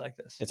going to be like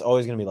this. It's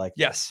always going to be like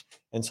this.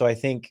 And so I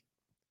think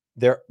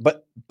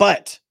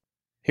but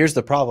here's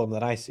the problem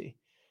that I see.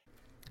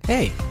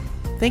 Hey,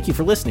 thank you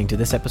for listening to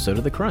this episode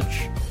of The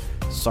Crunch.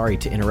 Sorry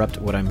to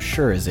interrupt what I'm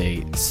sure is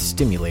a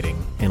stimulating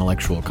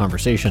intellectual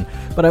conversation,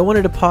 but I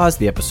wanted to pause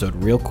the episode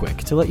real quick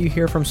to let you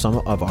hear from some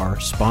of our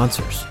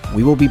sponsors.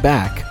 We will be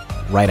back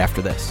right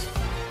after this.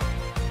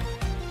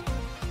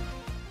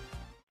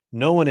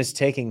 No one is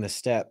taking the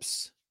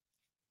steps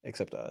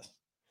except us.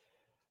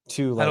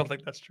 I don't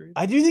think that's true.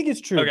 I do think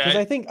it's true because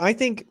I think I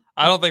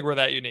don't think we're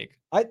that unique.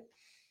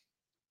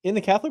 In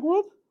the Catholic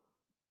world.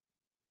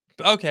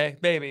 Okay,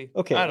 maybe.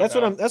 Okay, that's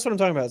what I'm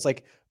talking about. It's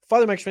like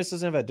Father Mike Schmitz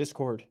doesn't have a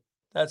Discord.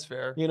 That's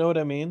fair. You know what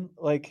I mean?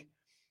 Like,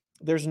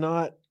 there's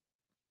not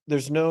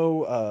there's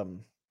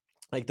no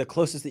like the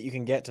closest that you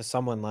can get to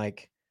someone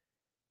like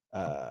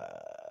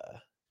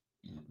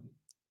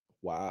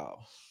wow,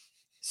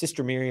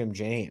 Sister Miriam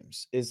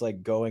James is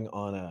like going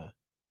on a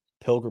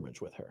pilgrimage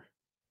with her,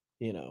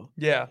 you know?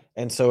 Yeah.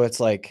 And so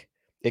it's like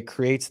it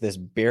creates this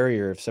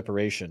barrier of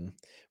separation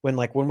when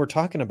we're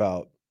talking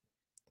about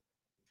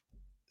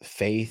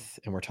faith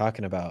and we're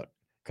talking about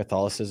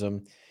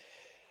Catholicism,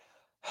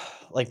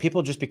 like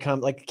people just become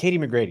like Katie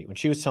McGrady when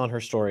she was telling her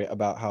story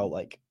about how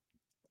like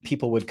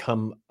people would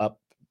come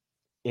up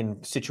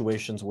in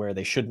situations where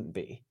they shouldn't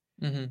be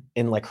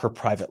in like her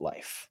private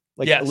life.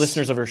 Like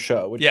listeners of her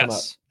show would come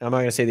up. I'm not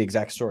going to say the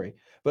exact story,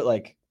 but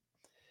like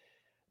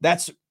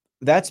that's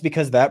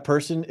because that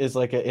person is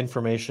like an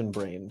information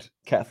brained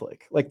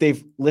Catholic. Like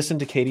they've listened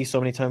to Katie so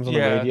many times on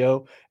the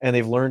radio and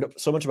they've learned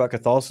so much about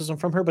Catholicism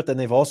from her, but then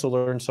they've also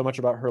learned so much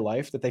about her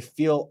life that they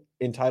feel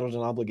entitled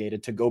and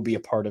obligated to go be a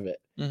part of it.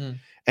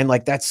 And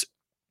like that's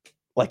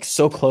like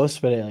so close,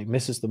 but it like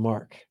misses the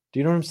mark. Do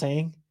you know what I'm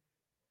saying?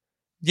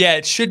 Yeah,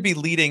 it should be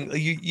leading.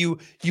 You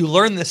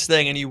learn this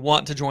thing and you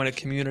want to join a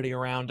community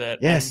around it.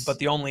 Yes, but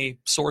the only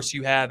source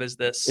you have is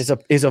this is a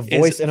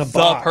voice in a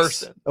box.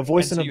 Person, a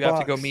voice in a box. You have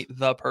to go meet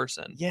the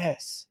person.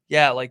 Yes.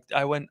 Yeah, like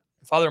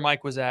Father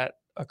Mike was at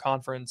a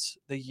conference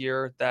the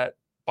year that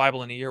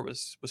Bible in a Year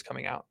was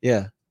coming out.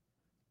 Yeah.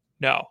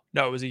 No,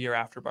 it was a year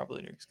after Bible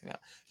in a Year was coming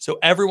out. So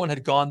everyone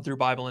had gone through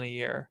Bible in a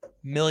Year,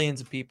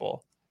 millions of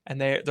people,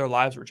 and their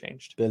lives were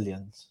changed.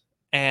 Billions.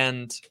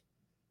 And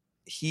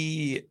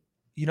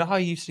you know how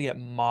he used to get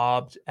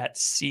mobbed at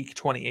Seek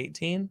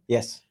 2018?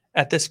 Yes.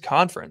 At this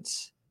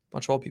conference, a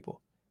bunch of old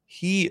people.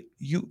 He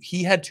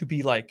had to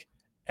be like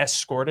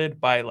escorted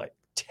by like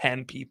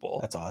 10 people.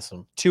 That's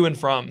awesome. To and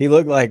from. He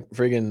looked like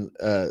friggin'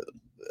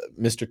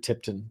 Mr.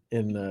 Tipton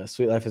in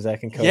Sweet Life of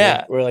Zack and Cody.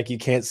 Yeah. Where like you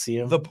can't see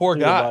him. The poor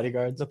guy. The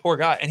bodyguards. The poor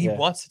guy. And he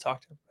wants to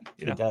talk to him.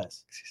 He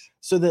does.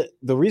 So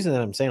the reason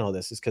that I'm saying all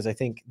this is because I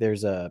think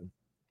there's a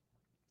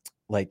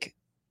like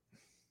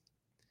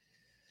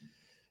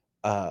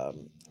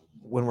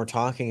when we're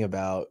talking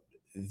about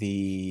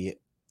the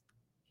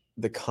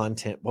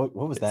content, what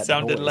was that? It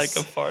sounded noise? Like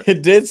a fart.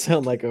 It did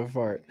sound like a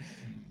fart.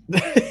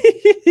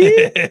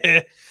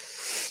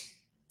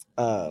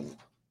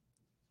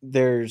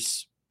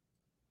 There's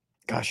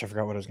gosh, I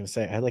forgot what I was gonna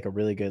say. I had like a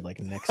really good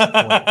like next point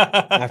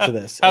after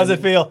this. How's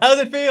it feel?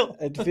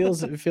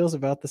 It feels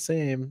about the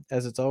same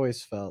as it's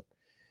always felt.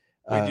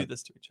 We do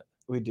this to each other.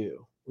 We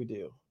do.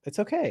 It's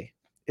okay.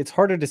 It's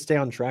harder to stay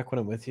on track when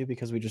I'm with you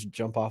because we just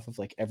jump off of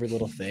like every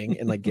little thing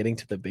and like getting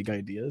to the big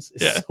ideas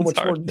is so much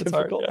more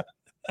difficult.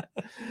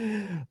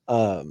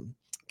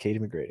 Katie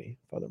McGrady,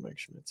 Father Mike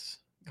Schmitz.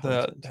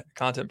 The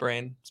content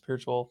brain,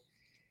 spiritual.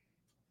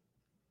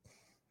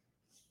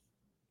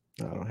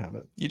 No, I don't have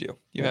it. You do.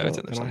 You have it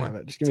in there somewhere.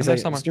 Have it. Just give me a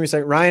second. Just give me a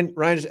second. Ryan,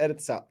 just edit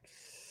this out.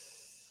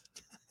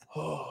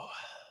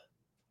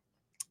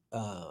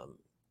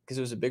 Because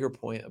it was a bigger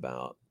point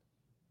about.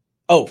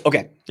 Oh,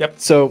 okay. Yep.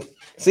 So,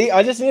 see,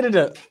 I just needed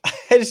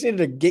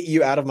to get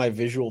you out of my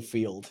visual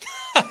field.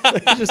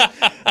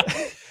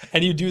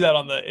 And you do that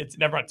on it's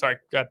never mind. Sorry.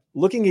 Go ahead.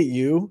 Looking at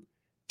you.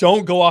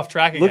 Don't go off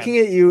track again. Looking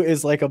at you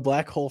is like a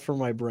black hole for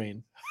my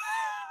brain.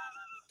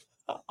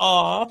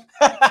 Aw.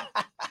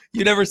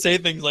 You never say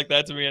things like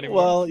that to me anymore.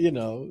 Well, you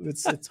know,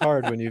 it's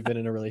hard when you've been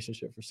in a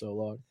relationship for so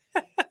long.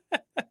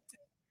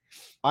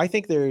 I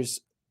think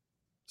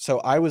so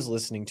I was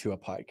listening to a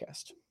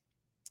podcast.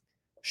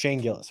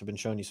 Shane Gillis. I've been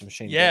showing you some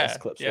Shane Gillis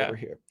clips over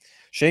here.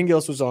 Shane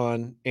Gillis was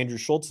on Andrew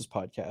Schultz's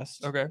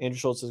podcast. Okay. Andrew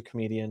Schultz is a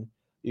comedian.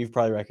 You've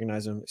probably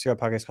recognized him. He's got a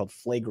podcast called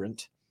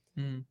Flagrant.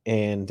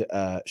 And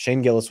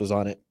Shane Gillis was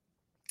on it.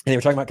 And they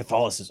were talking about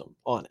Catholicism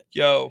on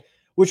it.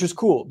 Which was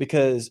cool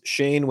because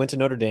Shane went to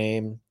Notre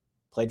Dame,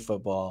 played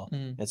football.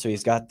 And so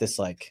he's got this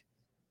like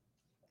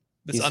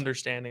this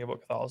understanding of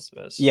what Catholicism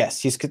is.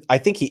 Yes. I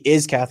think he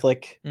is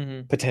Catholic,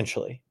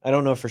 potentially. I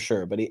don't know for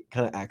sure, but he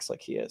kind of acts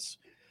like he is.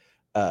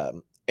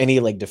 And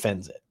he like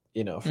defends it,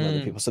 you know, from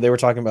other people. So they were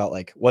talking about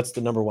like, what's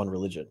the number one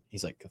religion?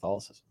 He's like,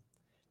 Catholicism.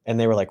 And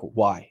they were like,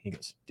 why? He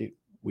goes, dude,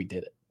 we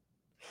did it.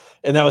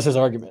 And that was his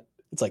argument.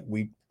 It's like,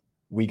 we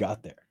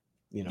got there,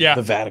 you know,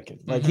 the Vatican.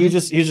 Like he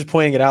was just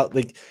pointing it out.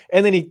 Like,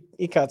 and then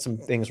he got some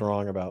things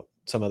wrong about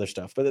some other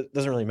stuff, but it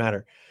doesn't really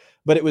matter.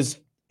 But it was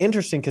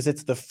interesting because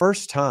it's the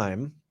first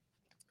time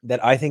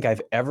that I think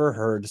I've ever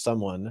heard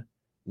someone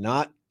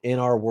not in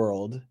our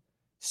world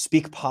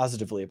speak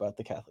positively about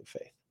the Catholic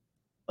faith.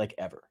 Like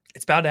ever.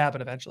 It's bound to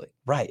happen eventually.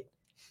 Right.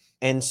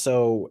 And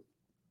so,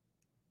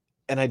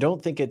 and I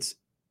don't think it's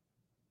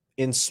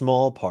in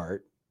small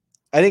part.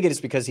 I think it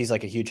is because he's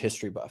like a huge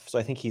history buff. So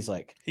I think he's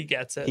like, he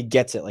gets it. He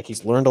gets it. Like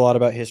he's learned a lot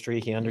about history.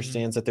 He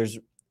understands that there's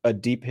a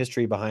deep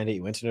history behind it.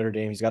 He went to Notre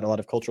Dame. He's got a lot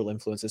of cultural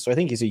influences. So I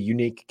think he's a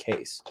unique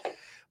case.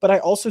 But I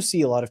also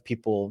see a lot of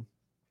people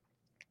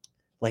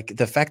like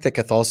the fact that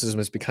Catholicism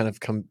has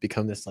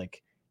become this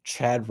like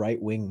Chad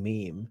right-wing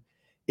meme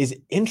is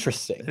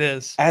interesting. It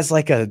is. As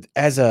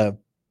a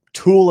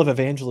tool of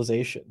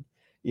evangelization,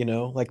 you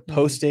know, like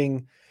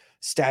posting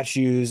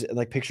statues and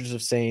like pictures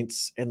of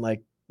saints and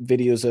like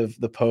videos of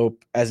the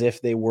Pope as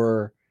if they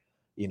were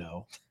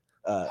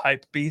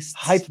hype beast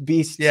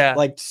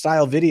like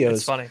style videos.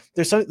 It's funny.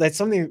 There's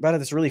something about it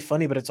that's really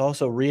funny, but it's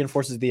also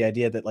reinforces the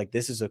idea that like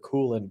this is a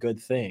cool and good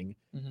thing.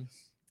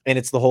 And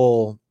it's the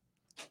whole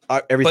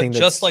everything. But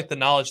just like the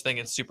knowledge thing,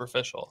 it's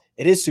superficial.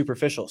 It is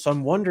superficial. So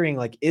I'm wondering,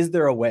 like, is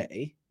there a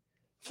way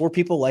for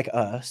people like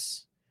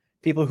us,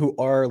 people who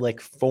are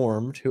like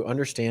formed, who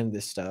understand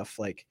this stuff,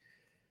 like,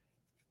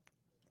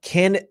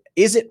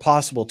 is it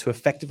possible to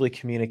effectively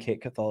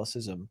communicate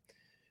Catholicism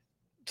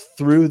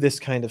through this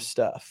kind of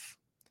stuff?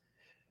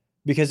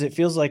 Because it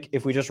feels like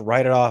if we just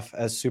write it off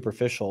as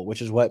superficial,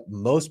 which is what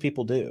most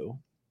people do,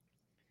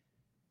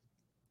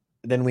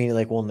 then we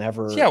like will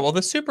never. Yeah, well,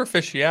 the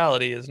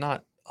superficiality is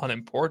not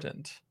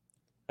unimportant.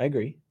 I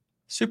agree.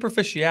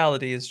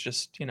 Superficiality is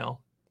just,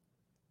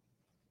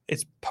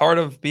 it's part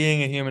of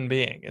being a human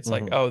being. It's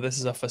like, oh, this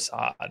is a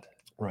facade.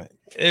 Right.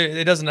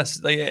 It doesn't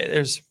necessarily,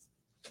 there's,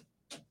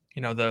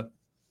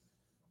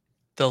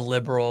 the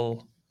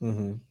liberal,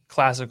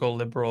 classical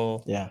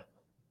liberal,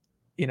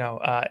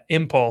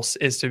 impulse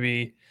is to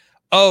be,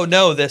 oh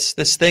no, this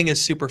thing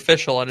is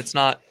superficial and it's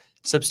not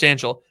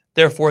substantial.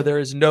 Therefore, there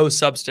is no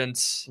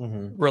substance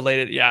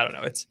related. Yeah, I don't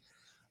know. It's,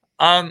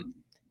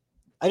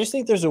 I just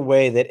think there's a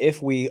way that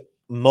if we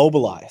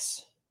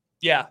mobilize,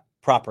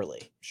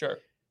 properly, sure,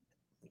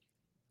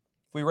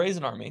 if we raise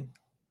an army,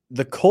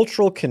 the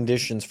cultural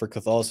conditions for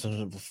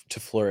Catholicism to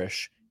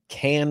flourish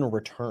can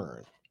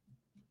return.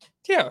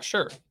 Yeah,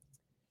 sure.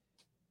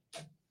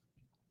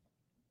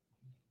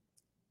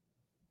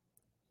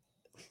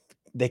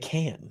 They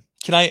can.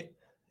 Can I?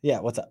 Yeah,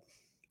 what's up?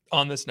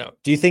 On this note,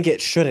 do you think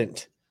it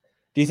shouldn't?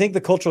 Do you think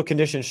the cultural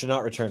conditions should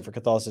not return for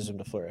Catholicism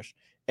to flourish?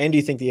 And do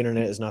you think the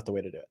internet is not the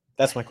way to do it?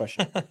 That's my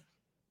question.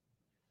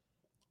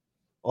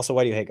 Also,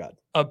 why do you hate God?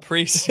 A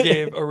priest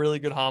gave a really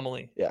good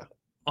homily. Yeah.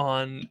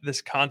 On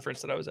this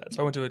conference that I was at.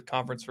 So I went to a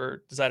conference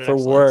for Decided for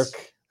Excellence.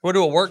 Work. I went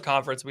to a work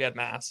conference. We had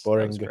mass.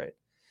 Boring. That was great.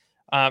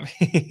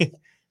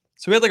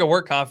 So we had like a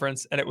work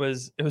conference, and it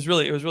was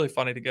really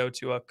funny to go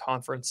to a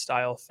conference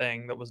style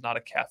thing that was not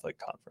a Catholic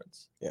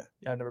conference. Yeah.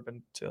 I've never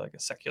been to like a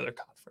secular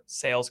conference,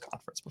 sales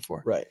conference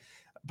before. Right.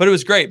 But it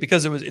was great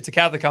because it's a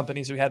Catholic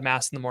company, so we had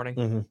mass in the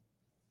morning.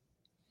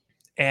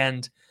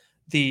 And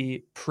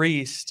the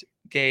priest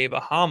gave a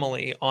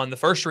homily on the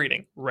first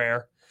reading.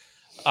 Rare.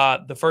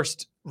 The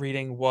first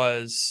reading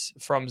was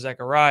from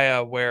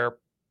Zechariah, where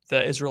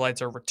the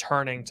Israelites are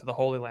returning to the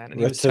Holy Land, and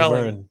he was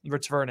telling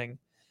returning.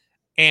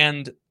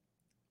 And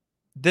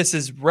this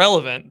is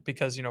relevant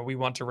because we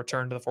want to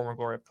return to the former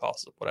glory of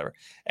Catholicism, whatever.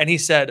 And he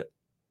said,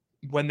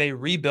 when they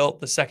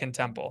rebuilt the second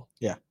temple,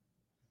 or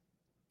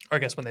I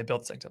guess when they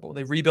built the second temple, when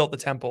they rebuilt the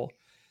temple,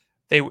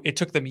 it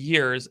took them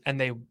years,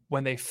 and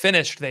when they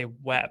finished, they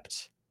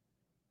wept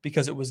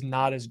because it was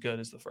not as good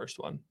as the first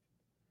one.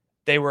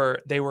 They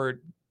were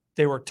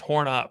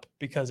torn up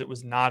because it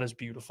was not as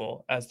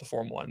beautiful as the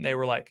former one. They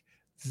were like,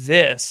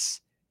 this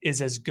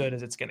is as good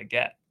as it's going to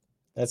get.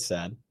 That's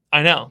sad.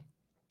 I know.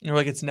 You're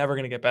like, it's never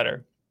going to get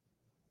better.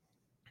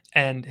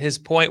 And his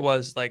point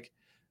was like,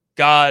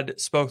 God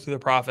spoke through the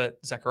prophet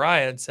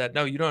Zechariah and said,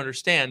 no, you don't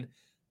understand.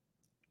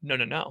 No.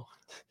 You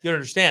don't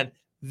understand.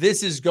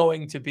 This is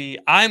going to be,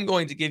 I'm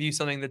going to give you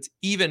something that's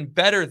even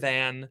better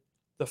than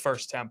the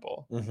first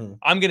temple.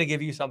 I'm going to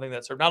give you something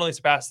that not only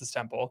surpasses this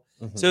temple.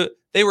 So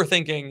they were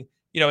thinking,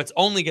 it's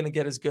only going to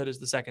get as good as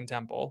the second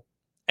temple.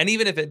 And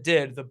even if it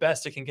did, the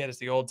best it can get is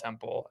the old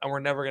temple. And we're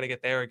never going to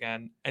get there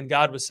again. And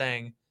God was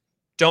saying,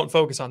 don't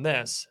focus on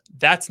this.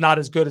 That's not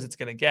as good as it's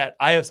going to get.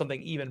 I have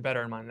something even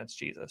better in mind. That's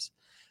Jesus.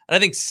 And I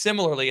think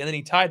similarly, and then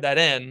he tied that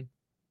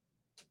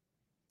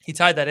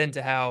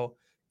into how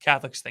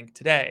Catholics think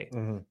today.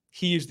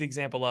 He used the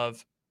example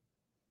of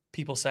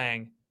people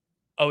saying,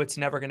 oh, it's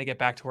never going to get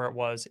back to where it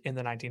was in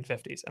the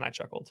 1950s. And I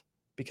chuckled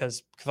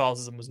because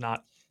Catholicism was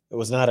not. It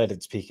was not at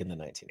its peak in the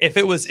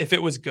 1950s. If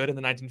it was good in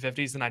the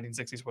 1950s, the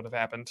 1960s would have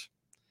happened.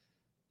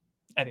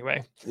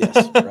 Anyway.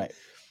 Yes, right.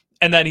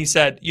 And then he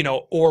said,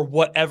 or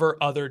whatever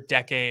other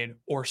decade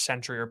or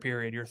century or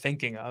period you're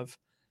thinking of,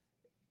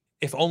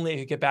 if only it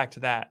could get back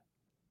to that.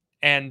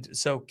 And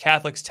so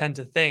Catholics tend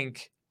to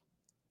think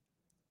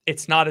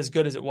it's not as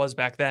good as it was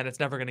back then. It's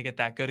never going to get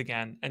that good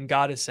again. And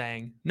God is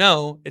saying,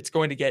 no, it's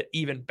going to get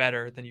even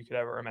better than you could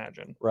ever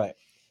imagine. Right.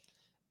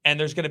 And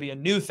there's going to be a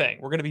new thing.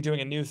 We're going to be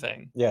doing a new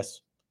thing.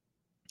 Yes.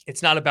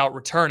 It's not about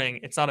returning.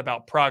 It's not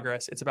about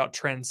progress. It's about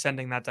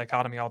transcending that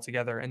dichotomy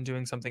altogether and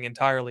doing something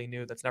entirely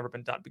new that's never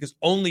been done, because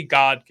only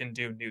God can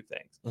do new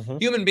things.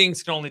 Human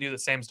beings can only do the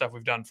same stuff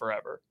we've done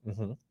forever,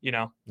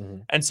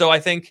 And so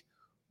I think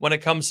when it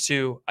comes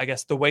to, I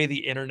guess, the way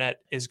the internet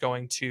is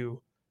going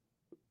to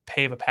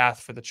pave a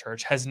path for the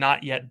church has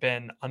not yet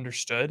been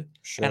understood.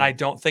 Sure. And I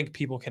don't think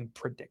people can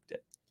predict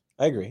it.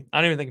 I agree. I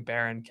don't even think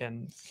Barron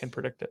can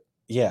predict it.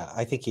 Yeah.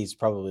 I think he's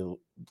probably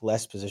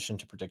less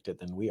positioned to predict it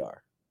than we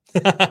are.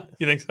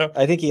 You think so?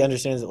 I think he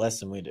understands it less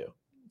than we do.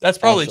 That's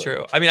probably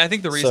true. I mean, I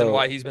think the reason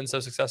why he's been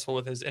so successful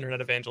with his internet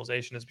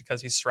evangelization is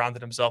because he's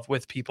surrounded himself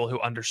with people who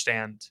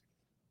understand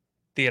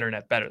the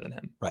internet better than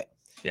him. Right.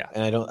 Yeah.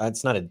 And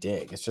it's not a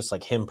dig. It's just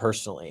like him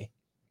personally.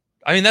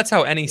 I mean, that's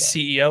how any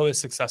CEO is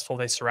successful.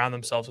 They surround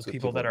themselves with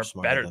people that are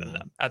better than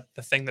them at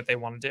the thing that they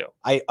want to do.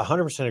 I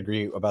 100%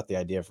 agree about the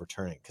idea of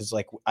returning, because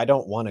like I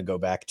don't want to go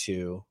back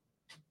to,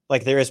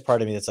 like, there is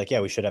part of me that's like,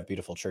 yeah, we should have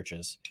beautiful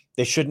churches.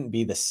 They shouldn't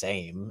be the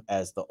same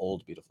as the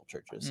old beautiful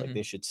churches. Like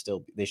they should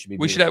be.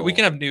 We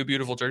can have new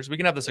beautiful churches. We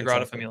can have the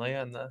Sagrada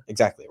Familia and the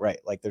right.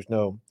 Like there's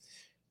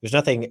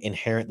nothing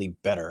inherently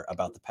better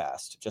about the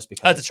past just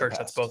because that's a church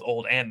that's both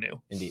old and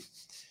new. Indeed.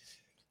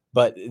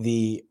 But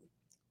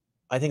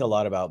I think a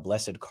lot about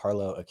Blessed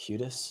Carlo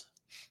Acutis.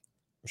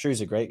 I'm sure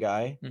he's a great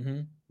guy.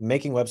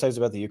 Making websites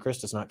about the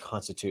Eucharist does not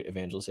constitute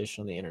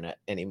evangelization on the internet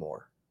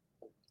anymore.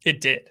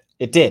 It did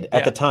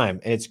at the time,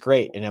 and it's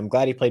great. And I'm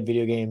glad he played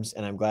video games,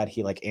 and I'm glad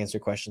he like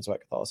answered questions about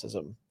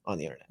Catholicism on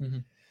the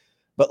internet.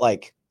 But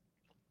like,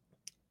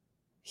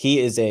 he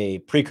is a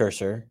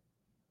precursor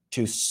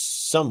to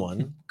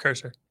someone.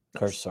 Cursor.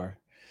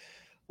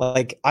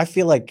 Like, I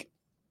feel like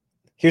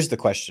here's the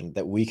question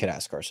that we could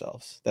ask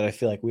ourselves that I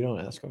feel like we don't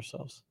ask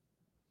ourselves.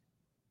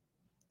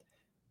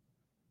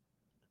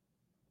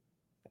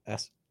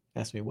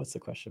 Ask me, what's the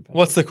question, Patrick?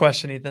 What's the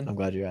question, Ethan? I'm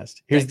glad you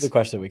asked. Here's the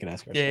question we can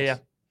ask ourselves. Yeah.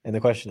 And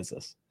the question is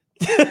this.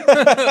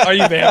 Are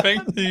you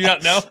vamping? Do you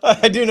not know?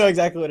 I do know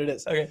exactly what it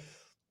is. Okay.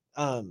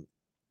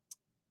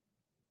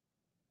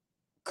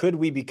 Could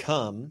we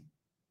become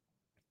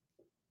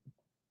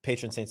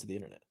patron saints of the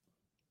internet?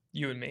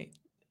 You and me.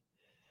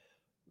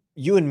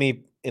 You and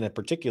me in a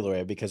particular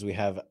way, because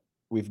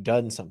we've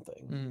done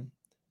something.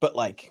 But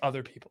like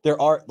other people,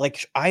 there are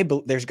like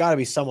there's got to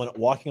be someone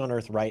walking on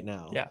earth right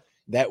now. Yeah.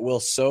 That will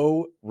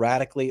so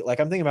radically,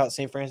 like I'm thinking about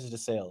St. Francis de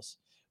Sales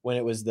when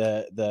it was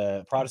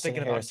the Protestant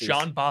heresies. About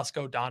John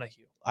Bosco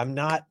Donahue.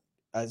 I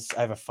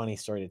have a funny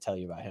story to tell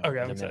you about him. Okay,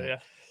 I'm excited.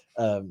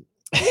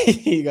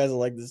 You guys will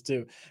like this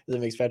too, because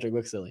it makes Patrick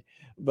look silly.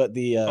 But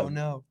oh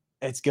no,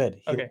 it's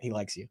good. Okay, he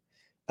likes you.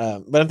 But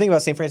I'm thinking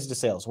about St. Francis de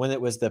Sales when it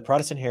was the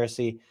Protestant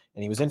heresy,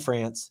 and he was in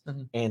France,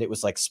 and it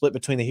was like split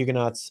between the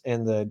Huguenots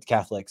and the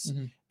Catholics,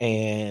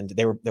 and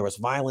there was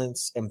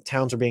violence, and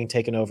towns were being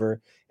taken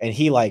over, and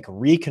he like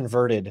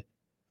reconverted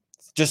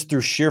just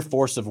through sheer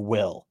force of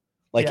will,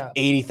 like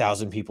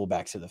 80,000 people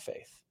back to the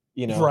faith.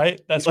 You know, right?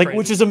 That's like crazy.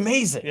 Which is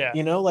amazing. Yeah,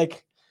 you know,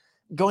 like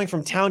going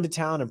from town to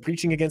town and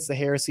preaching against the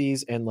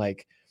heresies and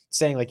like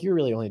saying like you're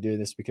really only doing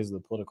this because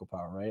of the political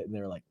power, right? And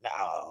they were like,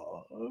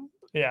 no.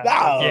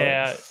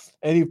 Yeah.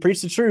 And he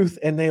preached the truth,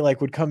 and they like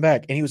would come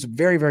back, and he was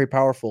very, very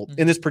powerful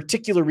in this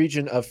particular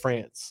region of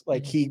France.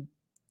 Like he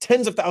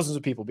tens of thousands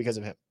of people because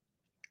of him.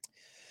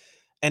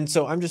 And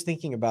so I'm just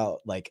thinking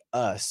about like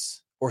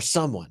us or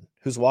someone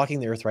who's walking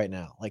the earth right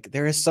now. Like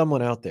there is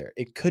someone out there.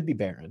 It could be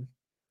Barron.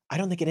 I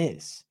don't think it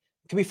is.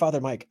 It could be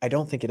Father Mike. I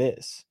don't think it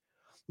is.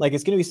 Like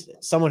it's going to be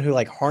someone who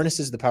like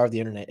harnesses the power of the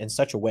internet in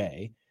such a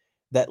way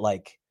that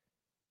like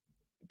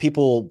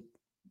people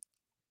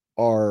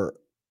are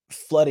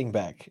flooding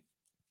back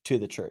to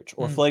the church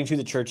or flooding to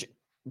the church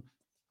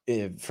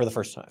for the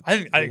first time. I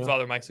think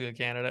Father Mike's a good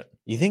candidate.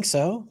 You think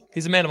so?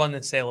 He's a man of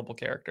unassailable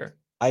character.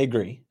 I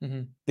agree.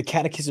 The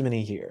catechism in a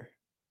year.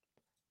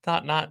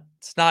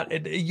 It's not.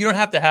 You don't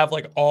have to have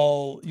like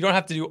all. You don't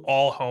have to do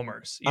all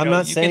homers. I'm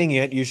not saying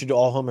you should do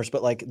all homers,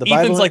 but like the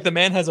Ethan's Bible. Like the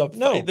man has a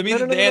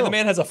the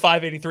man has a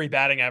 583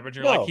 batting average.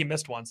 You're like he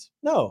missed once.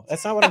 No,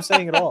 that's not what I'm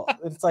saying at all.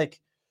 It's like,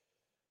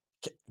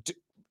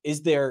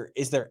 is there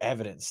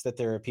evidence that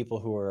there are people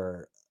who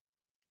are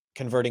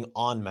converting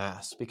en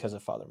masse because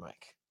of Father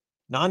Mike?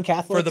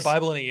 Non-Catholics for the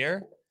Bible in a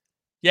year.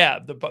 Yeah,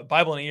 the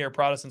Bible in a year.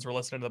 Protestants were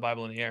listening to the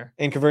Bible in a year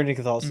and converting to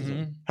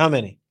Catholicism. How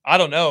many? I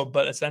don't know,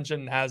 but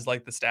Ascension has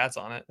like the stats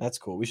on it. That's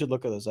cool. We should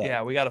look at those up.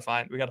 Yeah, we gotta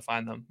find them. We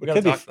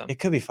gotta talk to them. It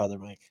could be Father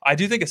Mike. I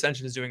do think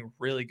Ascension is doing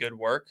really good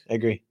work. I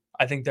agree.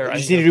 I think they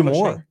just need to do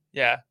more.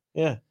 Yeah. I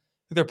think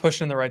they're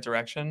pushing in the right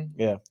direction.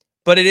 Yeah.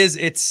 But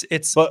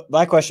it's. But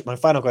my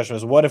final question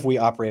was, what if we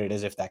operated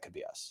as if that could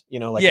be us? You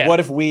know, like what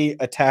if we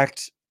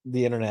attacked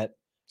the internet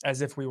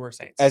as if we were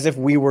saints, as if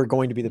we were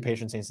going to be the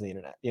patron saints of the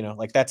internet? You know,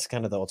 like that's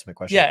kind of the ultimate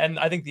question. Yeah, and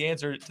I think the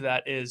answer to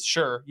that is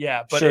sure.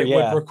 Yeah, but it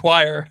would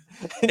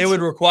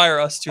require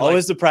us to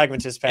always the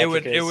pragmatist.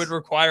 Patrick it would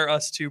require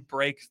us to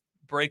break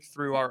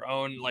through our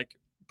own like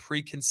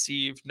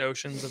preconceived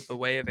notions of the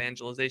way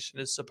evangelization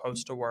is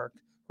supposed to work.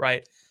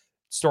 Right.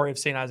 Story of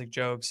St. Isaac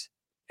Jogues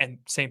and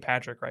St.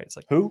 Patrick. Right. It's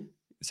like who?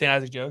 St.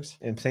 Isaac Jogues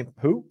and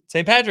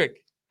St.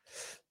 Patrick.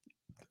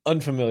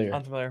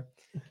 Unfamiliar.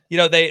 You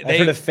know, they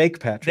heard of fake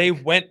Patrick. They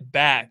went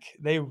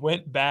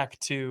back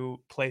to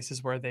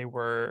places where they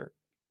were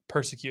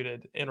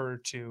persecuted in order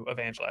to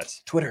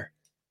evangelize. Twitter.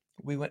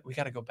 We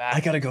got to go back. I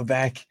got to go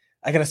back.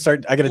 I got to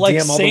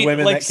DM all the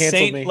women that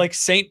canceled me. Like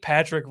St.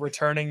 Patrick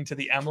returning to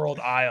the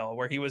Emerald Isle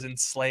where he was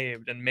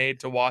enslaved and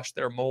made to wash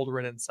their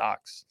mold-ridden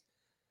socks.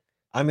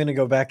 I'm going to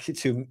go back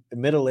to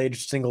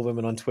middle-aged single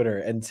women on Twitter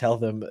and tell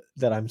them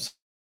that I'm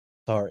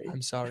sorry.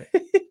 I'm sorry.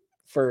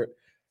 for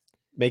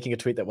making a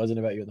tweet that wasn't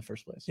about you in the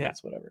first place. Yeah,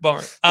 it's whatever.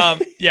 Bummer.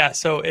 Yeah.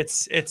 So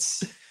it's.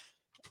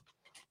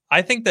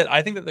 I think that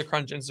the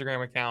Crunch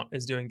Instagram account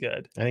is doing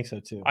good. I think so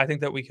too. I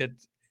think that we could.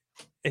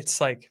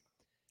 It's like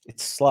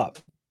it's slop.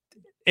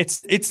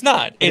 It's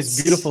not.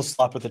 It's beautiful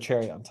slop with the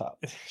cherry on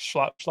top.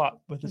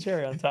 Slop with the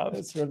cherry on top.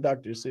 It's from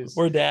Dr. Seuss.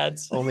 We're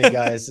dads. Only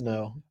guys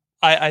know.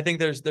 I think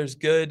there's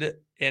good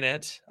in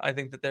it. I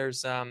think that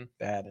there's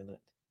bad in it.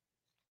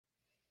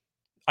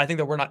 I think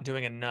that we're not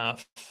doing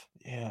enough.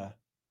 Yeah.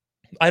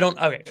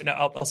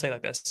 I'll say it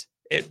like this.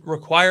 It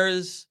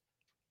requires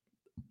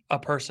a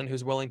person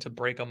who's willing to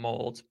break a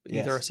mold,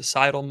 either a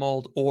societal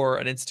mold or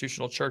an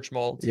institutional church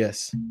mold.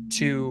 Yes.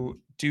 To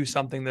do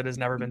something that has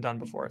never been done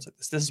before. It's like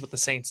this is what the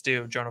saints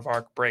do. Joan of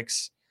Arc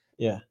breaks.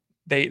 Yeah.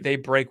 They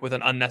break with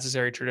an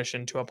unnecessary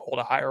tradition to uphold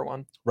a higher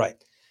one. Right.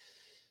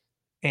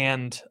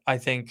 And I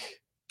think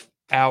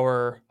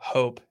our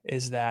hope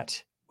is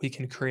that we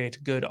can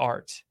create good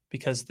art,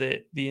 because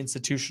the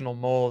institutional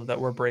mold that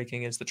we're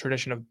breaking is the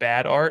tradition of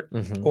bad art,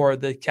 or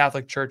the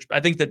Catholic Church. I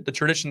think that the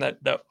tradition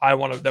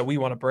that we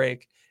want to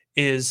break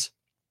is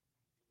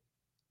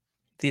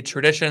the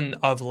tradition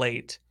of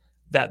late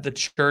that the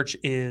church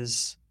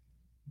is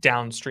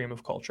downstream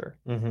of culture,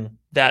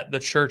 that the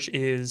church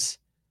is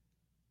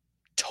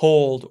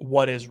told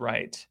what is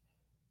right,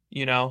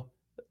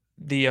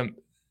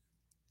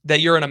 that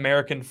you're an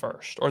American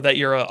first, or that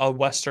you're a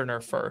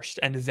Westerner first,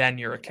 and then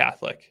you're a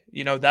Catholic.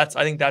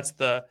 I think that's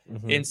the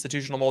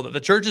institutional mold that the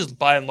church is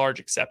by and large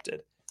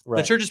accepted.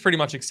 Right. The church is pretty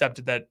much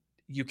accepted that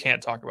you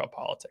can't talk about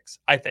politics,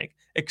 I think,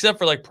 except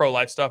for like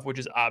pro-life stuff, which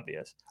is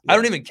obvious. Yeah. I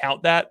don't even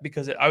count that,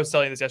 because I was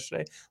telling you this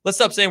yesterday. Let's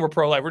stop saying we're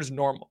pro-life. We're just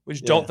normal. We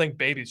just don't think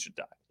babies should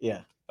die.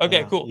 Yeah.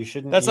 Okay, cool.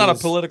 That's not a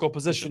political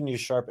position. You shouldn't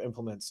use sharp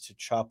implements to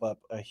chop up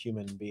a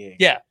human being.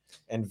 Yeah.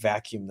 And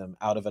vacuum them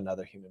out of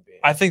another human being.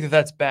 I think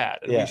that's bad.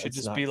 And we should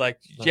just be like,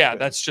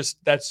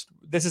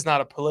 this is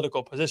not a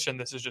political position.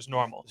 This is just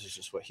normal. This is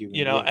just what human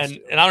beings do.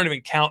 And I don't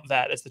even count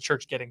that as the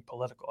church getting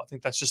political. I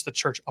think that's just the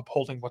church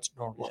upholding what's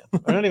normal. Yeah.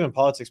 Or not even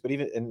politics, but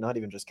not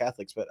even just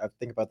Catholics. But I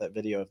think about that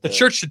video of the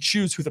church should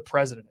choose who the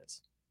president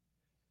is.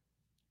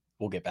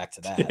 We'll get back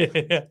to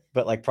that.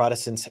 But like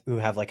Protestants who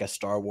have like a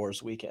Star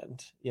Wars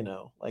weekend,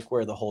 like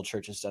where the whole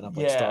church is done up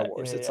like Star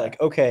Wars. It's like,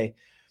 okay,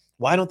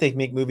 why don't they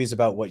make movies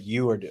about what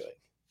you are doing?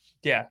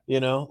 Yeah.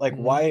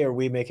 Why are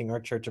we making our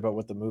church about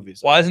what the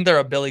movies are? Why isn't there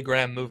a Billy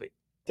Graham movie?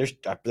 There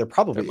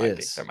probably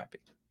is. There might be.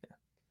 Yeah.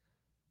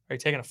 Are you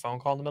taking a phone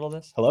call in the middle of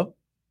this? Hello? Hello,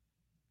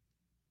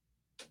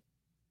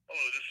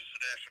 this is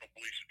the National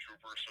Police and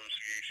Trooper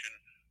Association.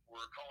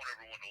 We're calling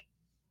everyone to...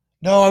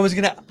 No,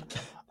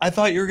 I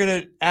thought you were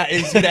going to ask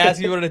if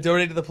you wanted to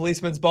donate to the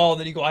policeman's ball, and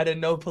then you go, I didn't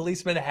know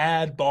policemen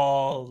had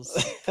balls.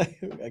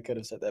 I could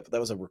have said that, but that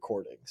was a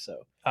recording.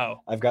 So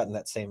I've gotten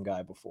that same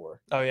guy before.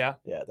 Oh, yeah?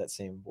 Yeah, that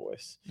same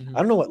voice. I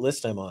don't know what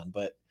list I'm on,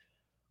 but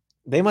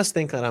they must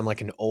think that I'm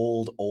like an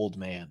old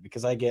man,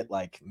 because I get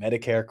like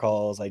Medicare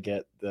calls. I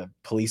get the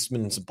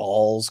policeman's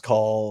balls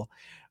call.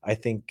 I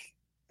think,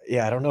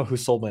 I don't know who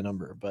sold my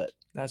number, but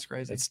that's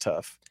crazy. It's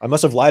tough. I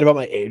must have lied about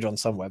my age on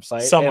some website.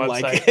 That's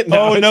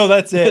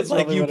it.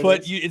 Like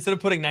instead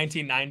of putting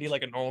 1990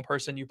 like a normal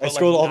person, you put I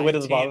scrolled all the way to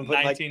the bottom.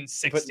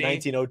 1960. Put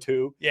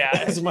 1902. Yeah,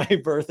 as my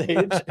birth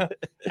age.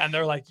 And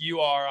they're like,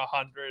 you are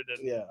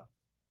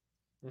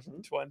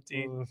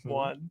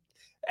 121.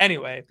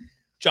 Anyway,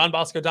 John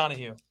Bosco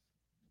Donahue.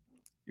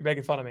 You're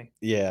making fun of me.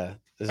 Yeah.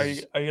 Are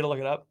you gonna look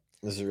it up?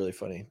 This is really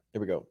funny.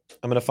 Here we go.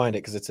 I'm gonna find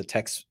it because it's a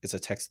text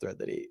thread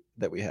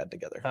that we had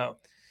together. Oh.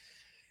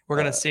 We're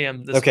going to see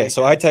him this Okay, weekend,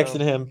 so I texted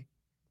him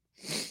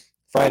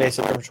Friday,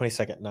 September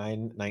 22nd,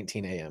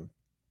 9:19 a.m.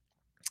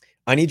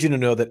 I need you to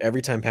know that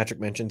every time Patrick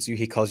mentions you,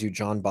 he calls you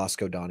John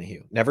Bosco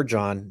Donahue. Never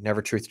John,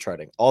 never truth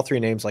charting. All three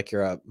names like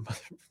you're a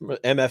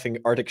MFing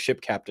Arctic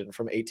ship captain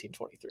from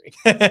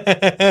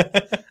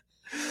 1823.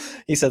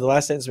 He said, the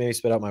last sentence made me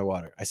spit out my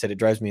water. I said, it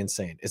drives me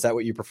insane. Is that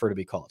what you prefer to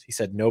be called? He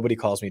said, nobody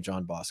calls me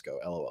John Bosco,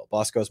 LOL.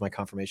 Bosco is my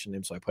confirmation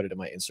name, so I put it in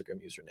my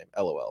Instagram username,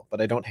 LOL.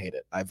 But I don't hate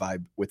it. I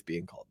vibe with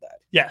being called that.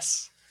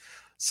 Yes.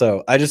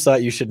 So I just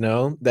thought you should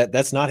know that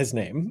that's not his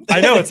name.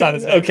 I know it's not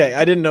his name. Okay.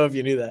 I didn't know if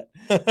you knew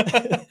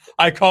that.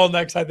 I call him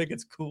next. I think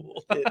it's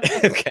cool.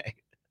 Okay.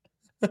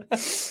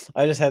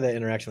 I just had that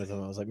interaction with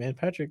him. I was like, man,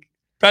 Patrick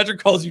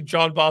calls you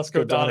John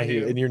Bosco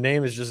Donahue. And your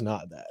name is just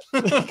not that.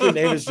 Your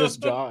name is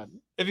just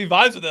John. If he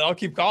vibes with it, I'll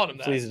keep calling him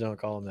that. Please don't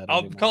call him that.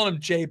 I'll call him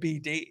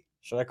JBD.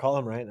 Should I call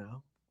him right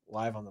now?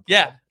 Live on the pod?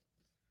 Yeah.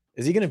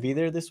 Is he going to be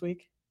there this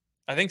week?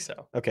 I think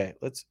so. Okay.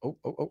 Let's.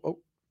 Oh.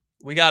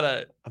 We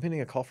gotta. I'm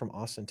getting a call from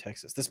Austin,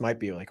 Texas. This might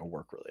be like a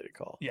work-related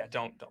call. Yeah,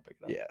 don't pick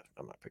it up. Yeah,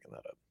 I'm not picking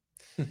that up.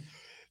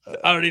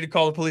 I don't need to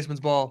call the policeman's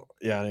ball.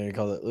 Yeah, I need to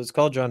call it. Let's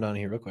call John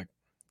Donahue real quick.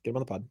 Get him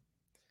on the pod.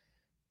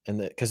 And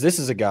because this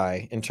is a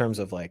guy in terms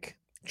of like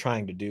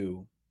trying to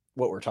do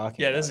what we're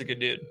talking about. Yeah, this is a good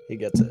dude. He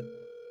gets it.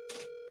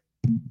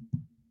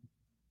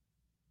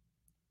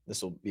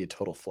 This will be a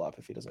total flop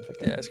if he doesn't pick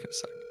it up. Yeah, it's gonna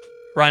suck.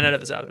 Ryan, edit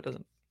this out if it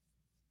doesn't.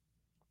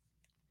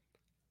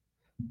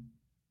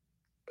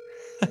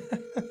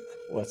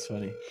 What's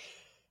funny?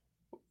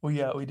 We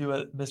do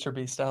a Mr.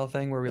 Beast style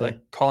thing where we like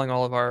calling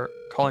all of our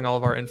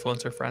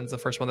influencer friends. The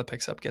first one that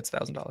picks up gets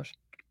 $1,000.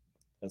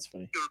 That's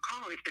funny.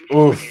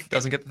 Oof,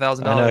 doesn't get the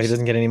 $1,000. I know he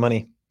doesn't get any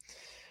money.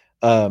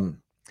 So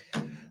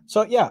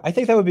yeah, I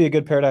think that would be a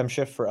good paradigm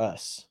shift for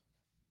us.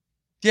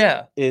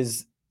 Yeah.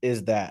 Is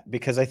that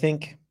because I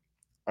think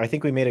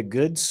we made a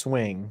good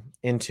swing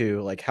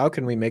into like, how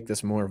can we make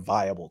this more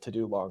viable to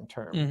do long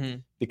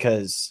term?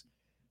 Because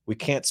we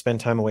can't spend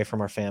time away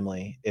from our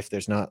family if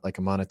there's not like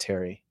a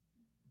monetary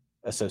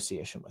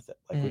association with it.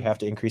 Like we have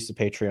to increase the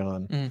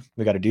Patreon.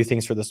 We got to do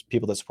things for the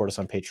people that support us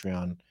on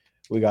Patreon.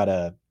 We got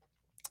to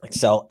like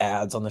sell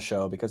ads on the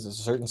show because it's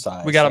a certain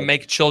size. We got to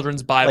make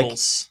children's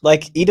Bibles.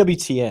 Like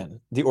EWTN,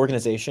 the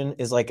organization,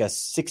 is like a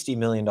 $60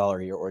 million a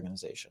year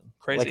organization.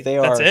 Crazy. Like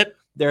that's it.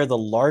 They're the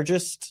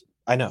largest,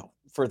 I know,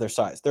 for their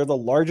size. They're the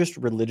largest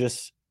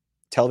religious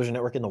television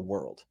network in the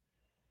world.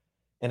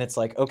 And it's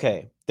like,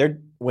 okay,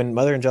 when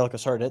Mother Angelica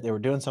started it, they were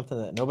doing something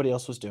that nobody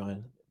else was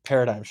doing.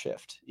 Paradigm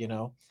shift, you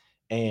know?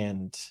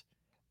 And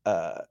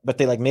but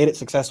they like made it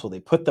successful. They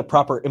put the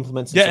proper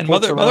implements. And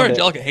Mother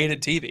Angelica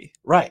hated TV.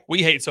 Right.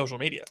 We hate social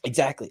media.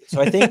 Exactly.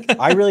 So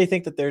I really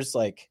think that there's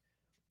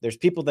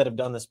people that have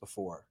done this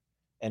before,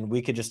 and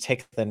we could just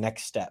take the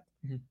next step.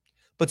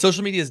 But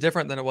social media is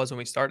different than it was when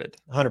we started.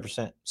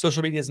 100%.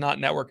 Social media is not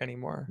network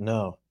anymore.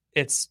 No.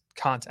 It's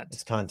content.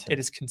 It's content. It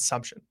is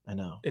consumption. I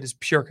know. It is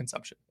pure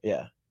consumption.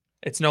 Yeah.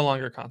 It's no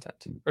longer content.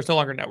 Or it's no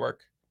longer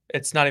network.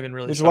 It's not even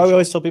really. Which is why we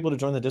always tell people to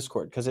join the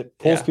Discord, because it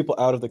pulls people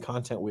out of the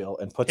content wheel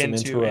and puts them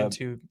into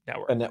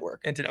network. A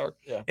network. Into network.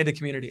 Yeah. Into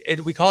community.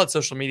 We call it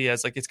social media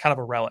as like it's kind of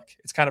a relic.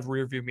 It's kind of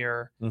rearview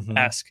mirror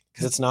esque.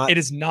 It's not. It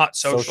is not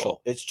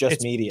social. It's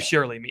just media.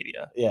 Purely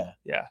media. Yeah.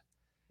 Yeah.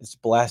 It's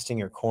blasting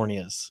your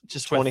corneas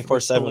just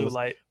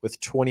 24/7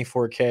 with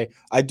 24K.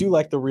 I do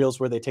like the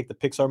reels where they take the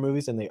Pixar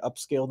movies and they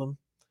upscale them.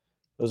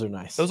 Those are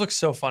nice. Those look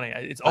so funny.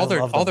 It's all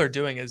they're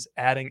doing is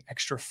adding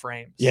extra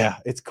frames. Yeah,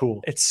 it's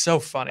cool. It's so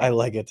funny. I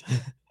like it.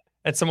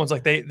 And someone's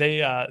like, they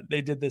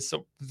did this.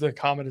 So the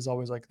comment is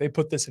always like, they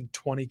put this in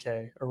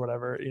 20K or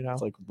whatever, you know?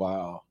 It's like,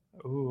 wow.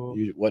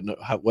 Ooh.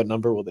 What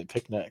number will they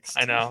pick next?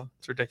 I know.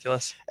 It's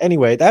ridiculous.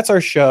 Anyway, that's our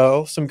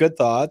show. Some good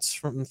thoughts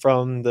from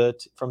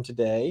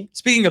today.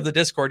 Speaking of the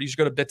Discord, you should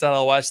go to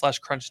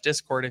bit.ly/crunch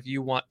Discord if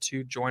you want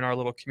to join our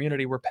little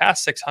community. We're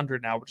past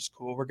 600 now, which is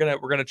cool. We're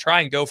gonna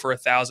try and go for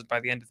 1,000 by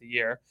the end of the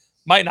year.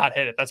 Might not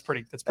hit it. That's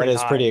pretty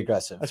high. Pretty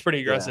aggressive. That's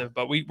pretty aggressive.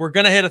 Yeah. But we're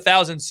gonna hit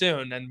 1,000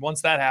 soon. And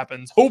once that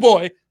happens, oh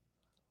boy.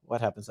 What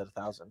happens at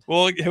 1,000?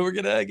 Well, we're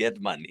gonna get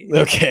money.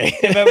 Okay.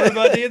 If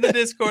everybody in the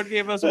Discord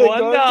gave us $1,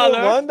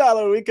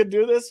 $1, we could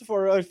do this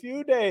for a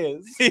few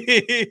days.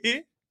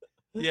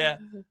 Yeah.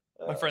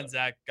 My friend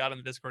Zach got in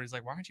the Discord. He's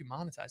like, "Why aren't you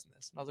monetizing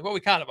this?" And I was like, "Well, we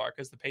kind of are,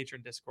 because the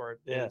patron Discord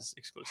is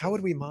exclusive." How would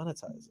we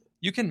monetize it?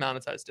 You can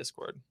monetize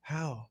Discord.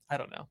 How? I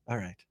don't know. All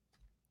right,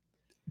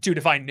 dude.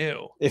 If I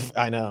knew. If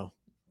I know.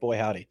 Boy,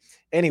 howdy.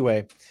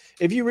 Anyway,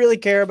 if you really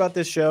care about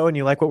this show and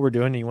you like what we're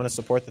doing and you want to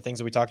support the things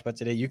that we talked about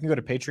today, you can go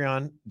to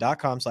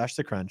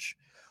patreon.com/thecrunch.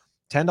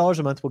 $10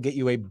 a month will get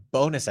you a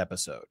bonus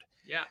episode.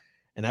 Yeah.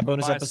 And that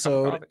bonus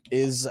episode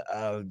is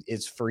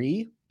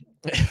free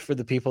for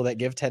the people that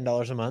give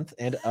 $10 a month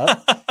and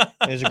up.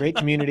 There's a great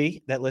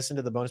community that listen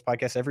to the bonus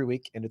podcast every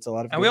week, and it's a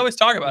lot of. And we always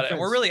talk about it. And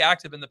we're really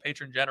active in the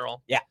patron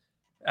general. Yeah.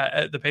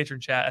 The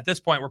patron chat. At this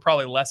point, we're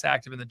probably less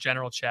active in the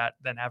general chat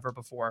than ever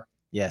before.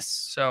 Yes.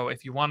 So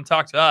if you want to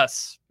talk to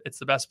us, it's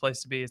the best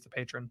place to be. Is the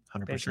patron.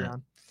 100%.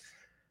 Patreon.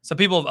 Some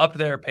people have upped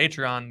their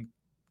Patreon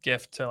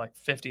gift to like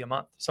 $50 a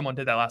month. Someone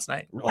did that last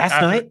night.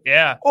 Night?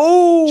 Yeah.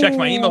 Oh. Checked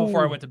my email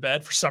before I went to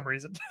bed for some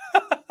reason.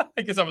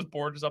 I guess I was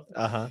bored or something.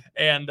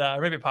 And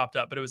maybe it popped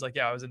up, but it was like,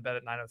 I was in bed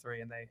at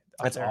 9:03 and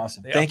That's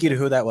awesome. Thank you to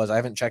who that was. I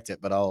haven't checked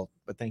it, but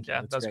thank you.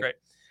 Yeah, that's great.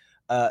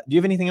 Do you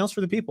have anything else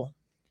for the people?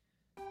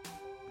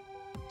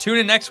 Tune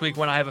in next week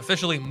when I have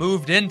officially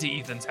moved into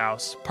Ethan's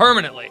house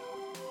permanently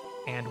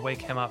and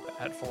wake him up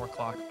at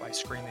 4:00 by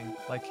screaming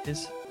like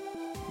his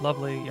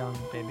lovely young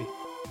baby.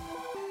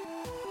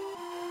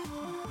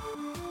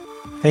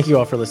 Thank you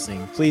all for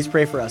listening. Please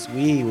pray for us.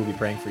 We will be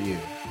praying for you.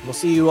 We'll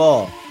see you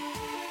all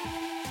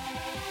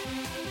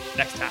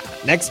next time.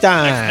 Next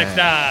time. Next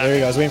time. There you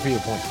go. I was waiting for you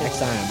to point. Next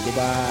time.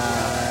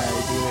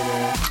 Goodbye.